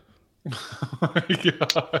hood. Oh, my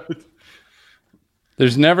God.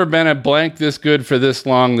 There's never been a blank this good for this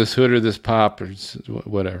long, this hood or this pop or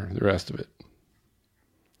whatever, the rest of it.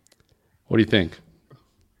 What do you think?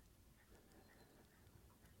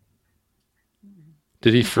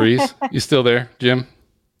 Did he freeze? You still there, Jim?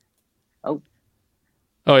 Oh.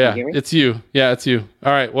 Oh, yeah, Can you hear me? it's you. Yeah, it's you.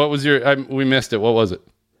 All right, what was your... we missed it. What was it?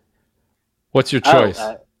 What's your choice?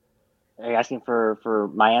 Are you asking for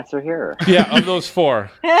my answer here? Or? Yeah, of those four.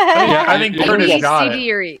 Yeah, I think Curtis Yes. got CD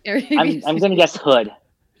it. or I'm going to guess hood.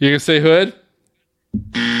 You can say hood?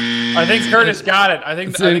 I think Curtis got it. I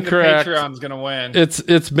think the incorrect. Patreon's going to win.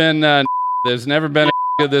 It's been... there's never been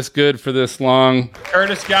a this good for this long.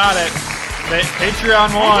 Curtis got it.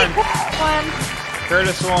 Patreon won.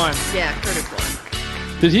 Curtis won. Yeah, Curtis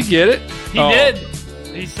won. Did he get it? He did.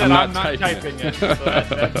 He said, I'm I'm not not typing typing it. So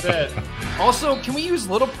that's it. Also, can we use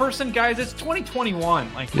little person, guys? It's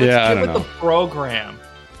 2021. Like, let's Yeah, I get don't with know. the program.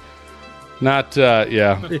 Not,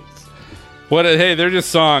 yeah. What? Hey, they're just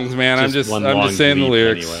songs, man. I'm just saying the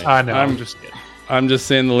lyrics. Anyway. I know. I'm just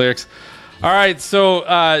saying the lyrics. All right,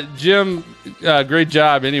 so Jim, great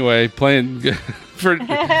job. Anyway, playing for you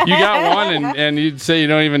got one, and you'd say you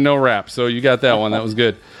don't even know rap, so you got that one. That was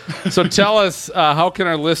good. So tell us, how can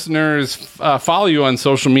our listeners follow you on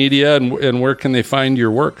social media, and where can they find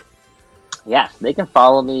your work? Yeah, they can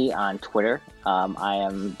follow me on Twitter I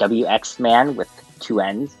am WXMan with 2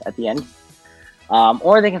 N's at the end.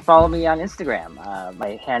 Or they can follow me on Instagram.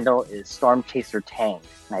 My handle is StormChaserTang,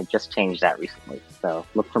 and I just changed that recently. So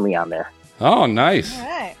look for me on there. Oh, nice. All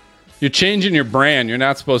right. You're changing your brand. You're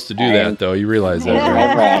not supposed to do that, though. You realize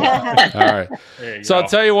that, right? All right. So I'll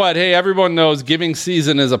tell you what. Hey, everyone knows giving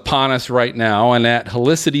season is upon us right now. And at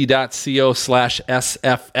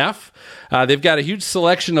helicity.co/SFF, they've got a huge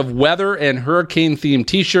selection of weather and hurricane-themed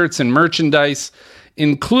T-shirts and merchandise,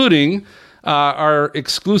 including our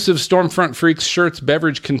exclusive Stormfront Freaks shirts,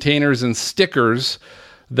 beverage containers, and stickers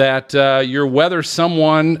that your weather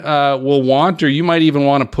someone will want, or you might even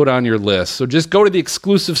want to put on your list. So just go to the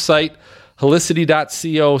exclusive site,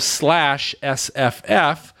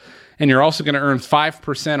 helicity.co/SFF, and you're also going to earn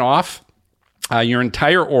 5% off your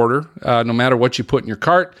entire order, no matter what you put in your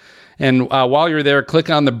cart. And while you're there, click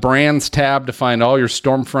on the Brands tab to find all your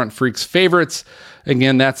Stormfront Freaks favorites.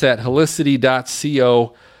 Again, that's at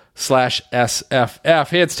helicity.co/SFF.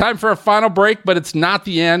 Hey, it's time for a final break, but it's not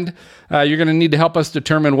the end. You're going to need to help us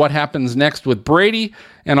determine what happens next with Brady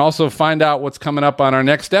and also find out what's coming up on our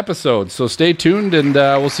next episode. So stay tuned, and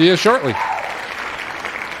we'll see you shortly.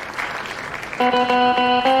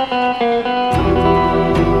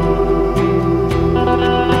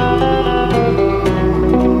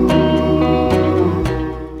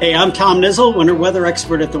 Hey, I'm Tom Nizzle, winter weather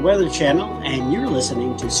expert at the Weather Channel, and you're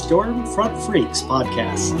listening to Stormfront Freaks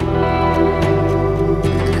podcast.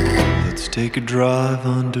 Let's take a drive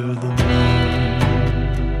under the moon.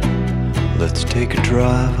 Let's take a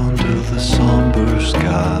drive under the somber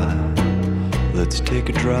sky. Let's take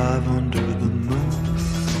a drive under the moon.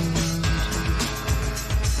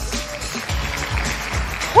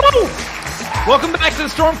 Woo! Welcome back to the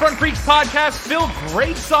Stormfront Freaks podcast. Phil,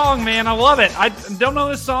 great song, man. I love it. I don't know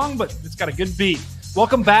this song, but it's got a good beat.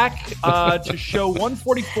 Welcome back to show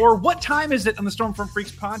 144. What time is it on the Stormfront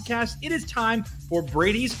Freaks podcast? It is time for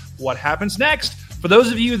Brady's What Happens Next. For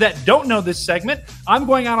those of you that don't know this segment, I'm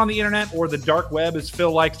going out on the internet, or the dark web as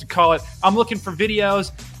Phil likes to call it. I'm looking for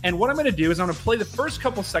videos, and what I'm going to do is I'm going to play the first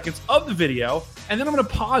couple seconds of the video, and then I'm going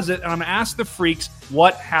to pause it, and I'm going to ask the freaks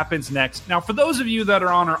what happens next. Now, for those of you that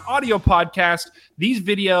are on our audio podcast, these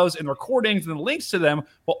videos and recordings and the links to them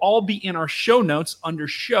will all be in our show notes under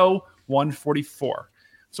show 144.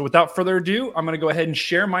 So without further ado, I'm going to go ahead and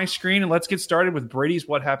share my screen, and let's get started with Brady's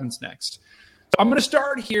What Happens Next. So I'm going to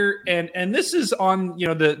start here, and this is on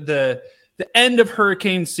the end of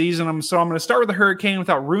hurricane season. So I'm going to start with the hurricane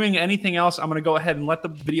without ruining anything else. I'm going to go ahead and let the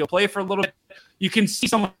video play for a little bit. You can see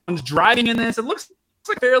someone's driving in this. It looks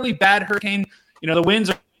like a fairly bad hurricane. The winds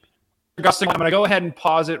are gusting. I'm going to go ahead and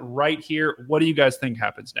pause it right here. What do you guys think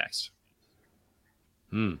happens next?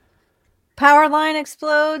 Power line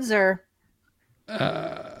explodes, or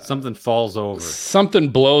something falls over. Something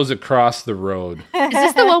blows across the road. Is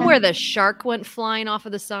this the one where the shark went flying off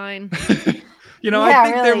of the sign? I think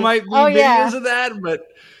there might be videos of that, but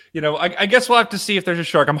I guess we'll have to see if there's a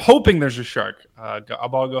shark. I'm hoping there's a shark. I'll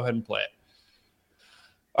go ahead and play it.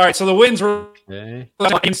 All right, so the winds were. Okay.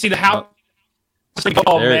 You can see the house.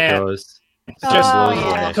 Oh, there man. It goes. It's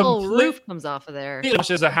just the whole roof comes off of there. It's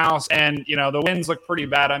just a house, and the winds look pretty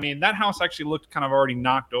bad. I mean, that house actually looked kind of already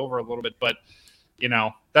knocked over a little bit, but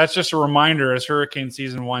that's just a reminder as hurricane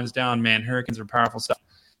season winds down. Man, hurricanes are powerful stuff.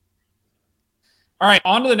 All right,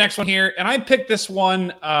 on to the next one here, and I picked this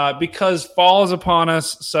one because fall is upon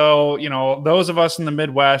us. So those of us in the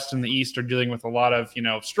Midwest and the East are dealing with a lot of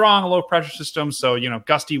strong low pressure systems. So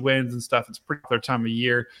gusty winds and stuff. It's a pretty clear time of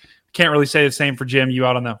year. Can't really say the same for Jim. You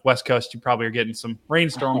out on the West Coast, you probably are getting some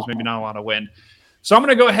rainstorms, maybe not a lot of wind. So I'm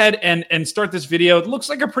going to go ahead and start this video. It looks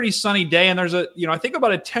like a pretty sunny day, and there's I think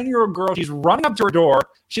about a 10-year-old girl. She's running up to her door.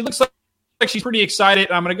 She looks like she's pretty excited.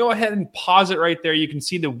 I'm going to go ahead and pause it right there. You can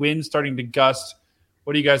see the wind starting to gust.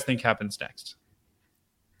 What do you guys think happens next?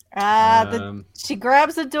 She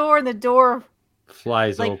grabs the door, and the door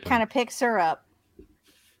flies open. Kind of picks her up.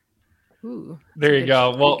 Ooh, there you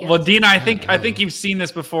go. Well, Dina, I think you've seen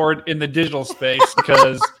this before in the digital space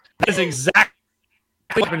because that's exactly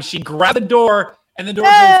what happened. She grabbed the door, and the door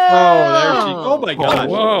goes. Oh my God!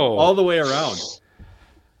 Whoa! All the way around.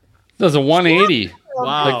 Does a 180.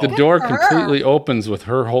 Wow! Like the door completely opens with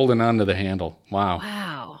her holding onto the handle.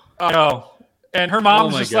 Wow! Oh, and her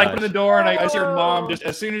mom's just like in the door, and I see her mom just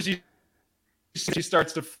as soon as she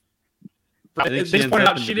starts to. I think she ends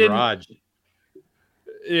up in the garage.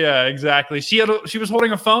 Yeah, exactly. She was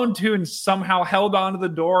holding a phone too, and somehow held onto the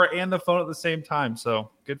door and the phone at the same time.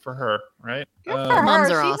 So good for her, right? Good for her.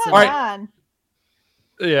 Moms are awesome. All right.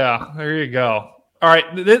 Yeah, there you go. All right,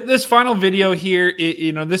 this final video here,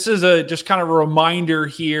 this is just kind of a reminder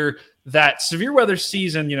here that severe weather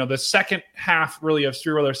season, the second half really of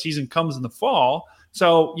severe weather season comes in the fall.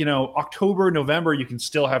 So, October, November, you can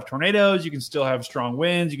still have tornadoes, you can still have strong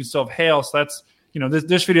winds, you can still have hail. So that's,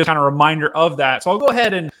 this video is kind of a reminder of that. So I'll go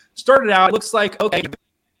ahead and start it out. It looks like, okay, the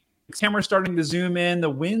camera's starting to zoom in. The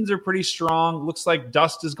winds are pretty strong. Looks like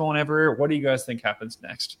dust is going everywhere. What do you guys think happens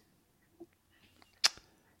next?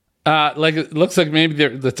 It looks like maybe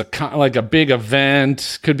that's a big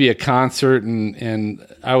event, could be a concert, and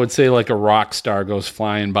I would say like a rock star goes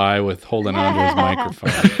flying by with holding onto his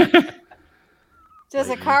microphone. Does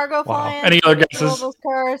a car go flying? Any other guesses? Those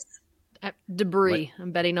cars? Debris.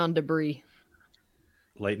 I'm betting on debris.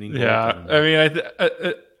 Lightning. Yeah, I mean,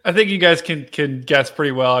 I think you guys can guess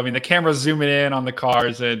pretty well. I mean, the camera's zooming in on the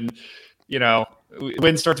cars, and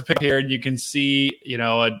wind starts to pick up here, and you can see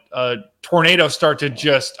a tornado start to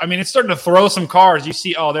it's starting to throw some cars. You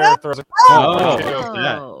see, there it throws. Look at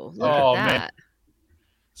man. that.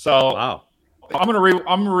 So wow, I'm gonna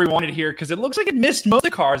rewind it here because it looks like it missed most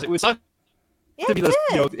of the cars. It was you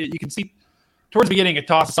can see towards the beginning it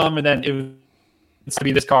tossed some, and then it's gonna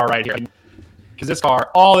be this car right here. Because this car,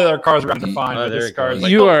 all the other cars are going to find, but this car is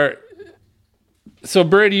So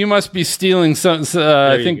Brady, you must be stealing some.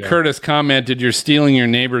 I think Curtis commented you're stealing your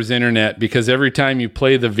neighbor's internet because every time you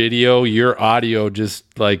play the video, your audio just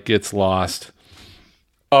gets lost.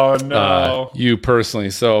 Oh no! You personally,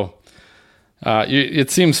 so it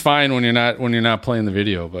seems fine when you're not playing the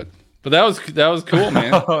video, but that was cool,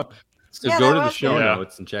 man. So go to the show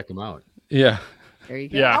notes and check them out. Yeah. There you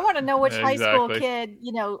go. Yeah. I want to know which high school kid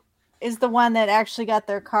is the one that actually got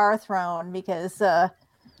their car thrown because.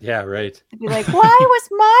 Yeah, right. Be like, why was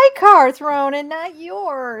my car thrown and not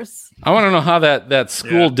yours? I want to know how that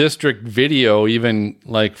school district video even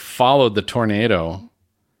followed the tornado.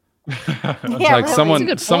 Someone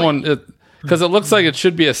because it looks like it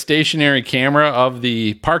should be a stationary camera of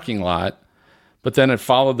the parking lot, but then it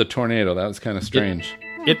followed the tornado. That was kind of strange.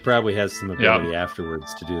 It probably has some ability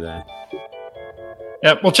afterwards to do that.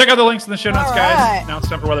 Yeah, well, check out the links in the show notes, guys. Now it's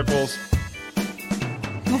time for Weather Pools.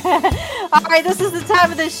 All right, this is the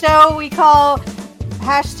time of the show we call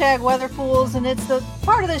 #WeatherFools, and it's the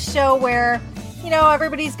part of the show where,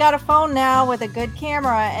 everybody's got a phone now with a good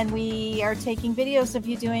camera, and we are taking videos of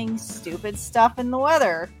you doing stupid stuff in the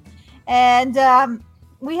weather. And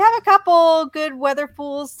we have a couple good weather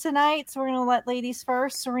fools tonight, so we're going to let ladies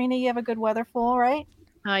first. Serena, you have a good weather fool, right?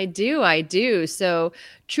 I do. So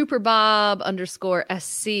Trooper Bob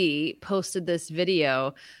 _SC posted this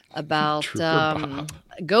video about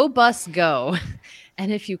Go Bus Go.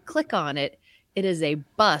 And if you click on it, it is a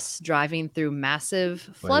bus driving through massive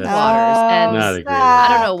floodwaters. And I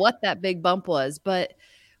don't know what that big bump was, but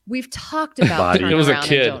we've talked about it was a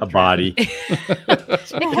kid, a body.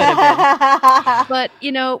 But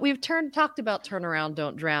we've talked about turn around,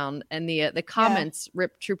 don't drown, and the comments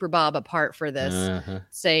ripped Trooper Bob apart for this,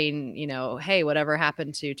 saying hey, whatever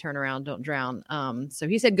happened to turn around, don't drown. So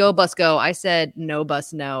he said go bus go. I said no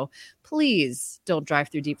bus no. Please don't drive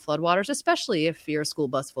through deep floodwaters, especially if you're a school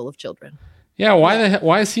bus full of children. Yeah,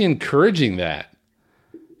 why is he encouraging that?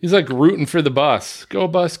 He's rooting for the bus. Go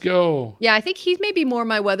bus, go. Yeah, I think he's maybe more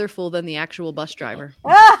my weather fool than the actual bus driver.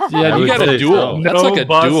 Yeah, you got a duel. That's like a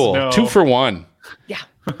duel. No. 2 for 1. Yeah.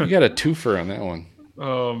 You got a twofer on that one.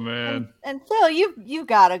 Oh, man. And Phil, you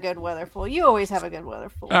got a good weather fool. You always have a good weather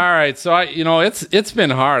fool. All right, so it's been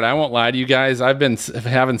hard. I won't lie to you guys. I've been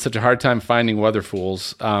having such a hard time finding weather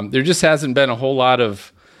fools. There just hasn't been a whole lot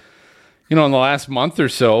of... in the last month or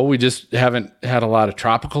so, we just haven't had a lot of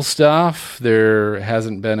tropical stuff. There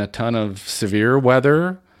hasn't been a ton of severe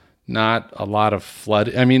weather, not a lot of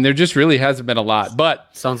flood. I mean, there just really hasn't been a lot. But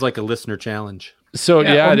sounds like a listener challenge. So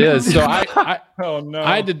it is. So I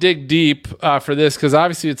I had to dig deep for this because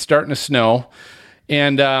obviously it's starting to snow,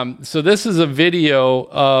 and so this is a video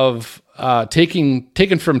of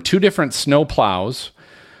taken from 2 different snow plows.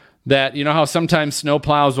 That how sometimes snow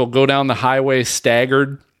plows will go down the highway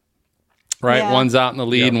staggered. Right, yeah. One's out in the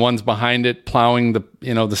lead and one's behind it, plowing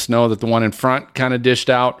the snow that the one in front kind of dished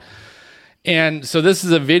out. And so this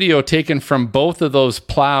is a video taken from both of those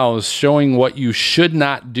plows showing what you should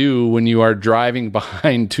not do when you are driving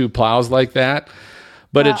behind 2 plows like that.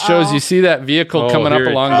 But it shows, you see that vehicle coming up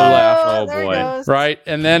along the left. Oh boy! Right,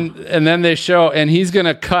 and then they show, and he's going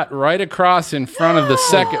to cut right across in front of the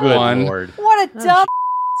second one. Lord. What a dumb!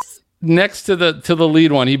 Next to the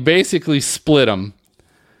lead one, he basically split them.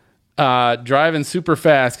 Driving super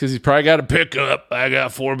fast because he's probably got a pickup. I got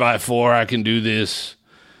 4x4. I can do this.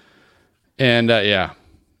 And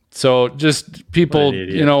so just people,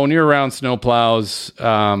 when you're around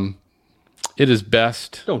snowplows, it is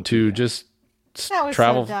best to just That was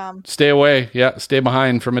travel, so dumb. stay away. Yeah, stay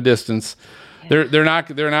behind from a distance. Yeah. They're not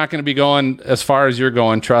going to be going as far as you're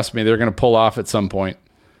going. Trust me, they're going to pull off at some point.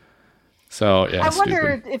 So yeah, I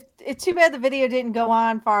wonder if it's too bad the video didn't go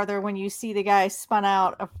on farther when you see the guy spun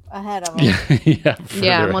out ahead of him.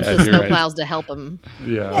 Yeah, once the snowplows to help him.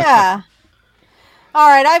 Yeah. All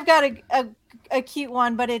right, I've got a cute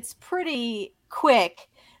one, but it's pretty quick.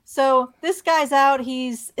 So this guy's out. I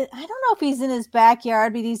don't know if he's in his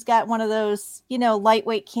backyard, but he's got one of those,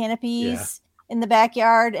 lightweight canopies in the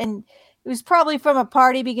backyard. And it was probably from a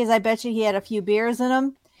party because I bet you he had a few beers in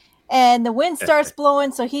him. And the wind starts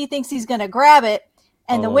blowing, so he thinks he's going to grab it.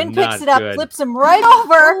 And the wind picks it up, flips him right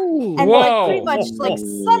over, and pretty much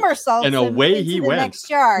somersaults and away he went. Next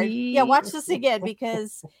yard. Yeah, watch this again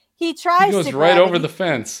because he tries to. He goes right over the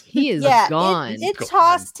fence. He is gone. It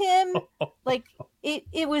tossed him like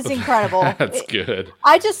it was incredible. That's good.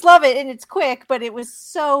 I just love it, and it's quick, but it was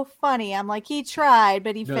so funny. I'm like, he tried,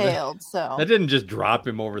 but he failed. So that didn't just drop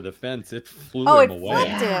him over the fence; it flew him away.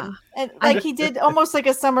 Flipped him, and he did almost like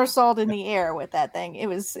a somersault in the air with that thing. It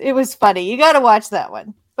was funny. You got to watch that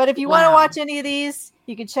one. But if you want to watch any of these,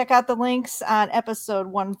 you can check out the links on episode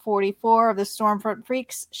 144 of the Stormfront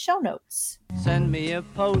Freaks show notes. Send me a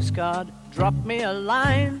postcard, drop me a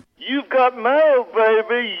line. You've got mail,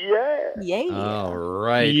 baby, Yeah. All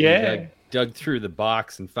right. Yeah. Dug through the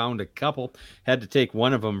box and found a couple. Had to take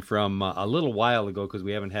one of them from a little while ago because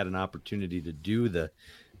we haven't had an opportunity to do the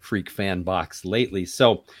Freak Fan box lately.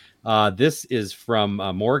 So this is from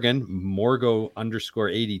Morgan,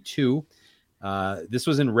 Morgo_82. This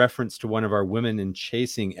was in reference to one of our Women in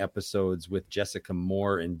Chasing episodes with Jessica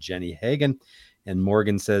Moore and Jenny Hagen. And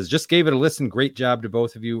Morgan says, just gave it a listen. Great job to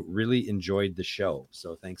both of you. Really enjoyed the show.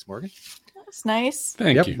 So thanks, Morgan. That's nice.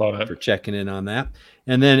 Thank you for checking in on that.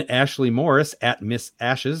 And then Ashley Morris at Miss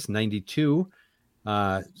Ashes 92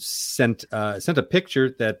 sent a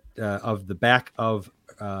picture that of the back of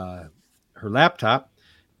her laptop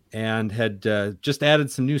and had just added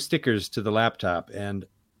some new stickers to the laptop. And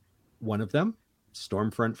one of them,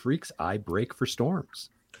 Stormfront Freaks, I Break for Storms.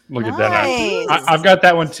 Look at that. I've got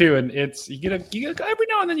that one too. And it's, you get every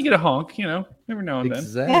now and then you get a honk, every now and then.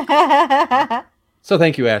 Exactly. So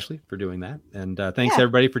thank you, Ashley, for doing that. And thanks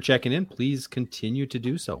everybody for checking in. Please continue to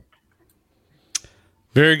do so.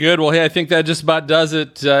 Very good. Well, hey, I think that just about does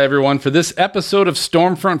it, everyone, for this episode of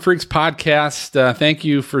Stormfront Freaks podcast. Thank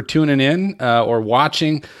you for tuning in or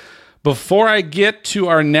watching. Before I get to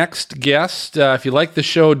our next guest, if you like the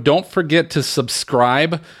show, don't forget to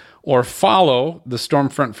subscribe or follow the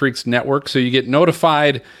Stormfront Freaks Network so you get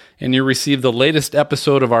notified and you receive the latest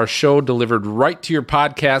episode of our show delivered right to your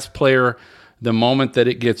podcast player the moment that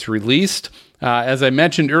it gets released. As I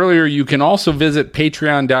mentioned earlier, you can also visit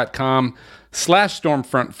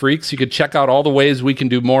patreon.com/Stormfront Freaks. You can check out all the ways we can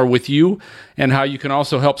do more with you and how you can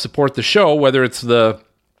also help support the show, whether it's the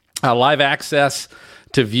live access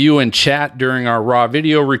to view and chat during our raw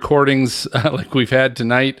video recordings like we've had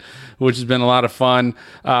tonight, which has been a lot of fun.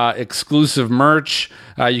 Exclusive merch.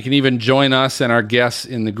 You can even join us and our guests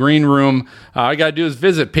in the green room. All you got to do is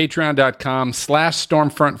visit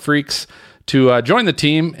patreon.com/Stormfront Freaks to join the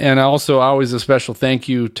team. And also always a special thank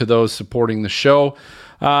you to those supporting the show.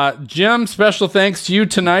 Jim, special thanks to you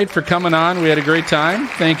tonight for coming on. We had a great time.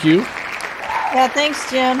 Thank you. Yeah,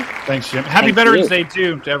 thanks, Jim. Thanks, Jim. Happy Veterans Day,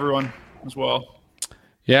 too, to everyone as well.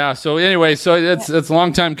 Yeah. So anyway, it's a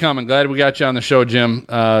long time coming. Glad we got you on the show, Jim.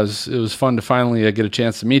 It was fun to finally get a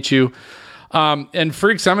chance to meet you. And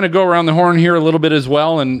Freaks, I'm going to go around the horn here a little bit as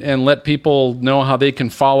well and let people know how they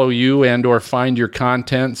can follow you and or find your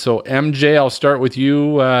content. So MJ, I'll start with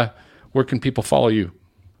you. Where can people follow you?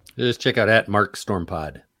 Just check out at Mark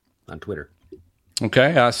Stormpod on Twitter.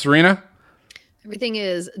 Okay. Serena? Everything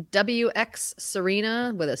is WX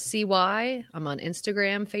Serena with a CY. I'm on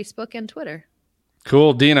Instagram, Facebook, and Twitter.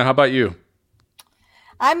 Cool. Dina, how about you?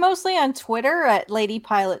 I'm mostly on Twitter at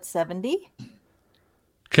LadyPilot70.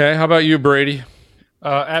 Okay. How about you, Brady?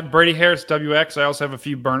 At Brady Harris WX. I also have a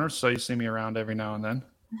few burners, so you see me around every now and then.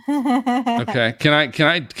 Okay.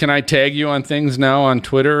 Can I tag you on things now on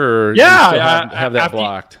Twitter, or have that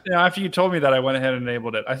blocked? After you told me that, I went ahead and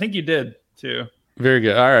enabled it. I think you did too. Very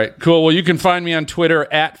good. All right, cool. Well, you can find me on Twitter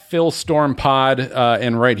at PhilStormPod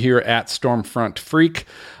and right here at Stormfront Freak.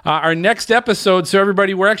 Our next episode, so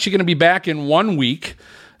everybody, we're actually going to be back in 1 week.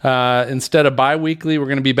 Instead of bi-weekly, we're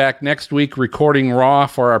going to be back next week recording Raw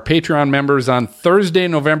for our Patreon members on Thursday,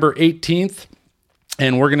 November 18th.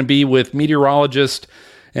 And we're going to be with meteorologist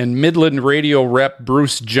and Midland radio rep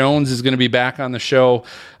Bruce Jones is going to be back on the show.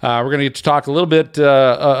 We're going to get to talk a little bit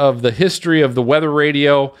of the history of the weather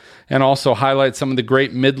radio and also highlight some of the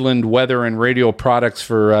great Midland weather and radio products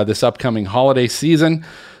for this upcoming holiday season.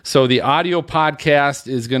 So the audio podcast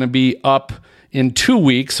is going to be up in 2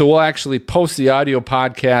 weeks. So we'll actually post the audio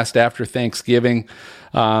podcast after Thanksgiving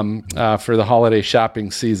for the holiday shopping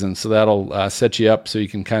season. So that'll set you up so you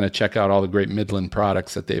can kind of check out all the great Midland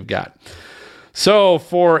products that they've got. So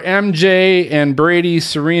for MJ and Brady,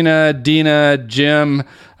 Serena, Dina, Jim,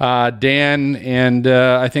 Dan, and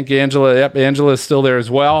I think Angela. Yep, Angela is still there as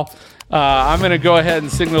well. I'm going to go ahead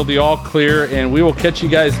and signal the all clear, and we will catch you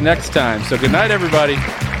guys next time. So good night, everybody.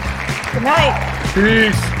 Good night.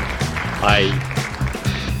 Peace. Bye.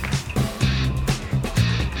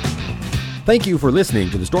 Thank you for listening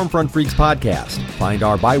to the Stormfront Freaks podcast. Find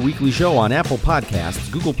our bi-weekly show on Apple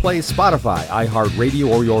Podcasts, Google Play, Spotify, iHeartRadio,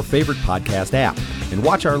 or your favorite podcast app. And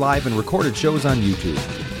watch our live and recorded shows on YouTube.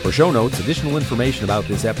 For show notes, additional information about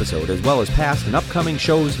this episode, as well as past and upcoming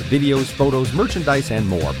shows, videos, photos, merchandise, and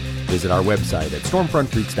more, visit our website at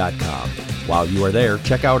stormfrontfreaks.com. While you are there,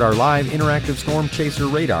 check out our live interactive storm chaser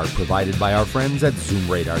radar provided by our friends at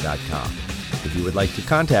zoomradar.com. If you would like to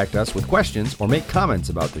contact us with questions or make comments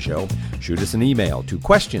about the show, shoot us an email to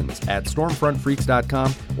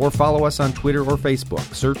questions@stormfrontfreaks.com or follow us on Twitter or Facebook.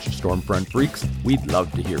 Search Stormfront Freaks. We'd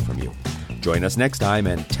love to hear from you. Join us next time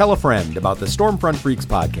and tell a friend about the Stormfront Freaks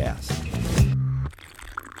podcast.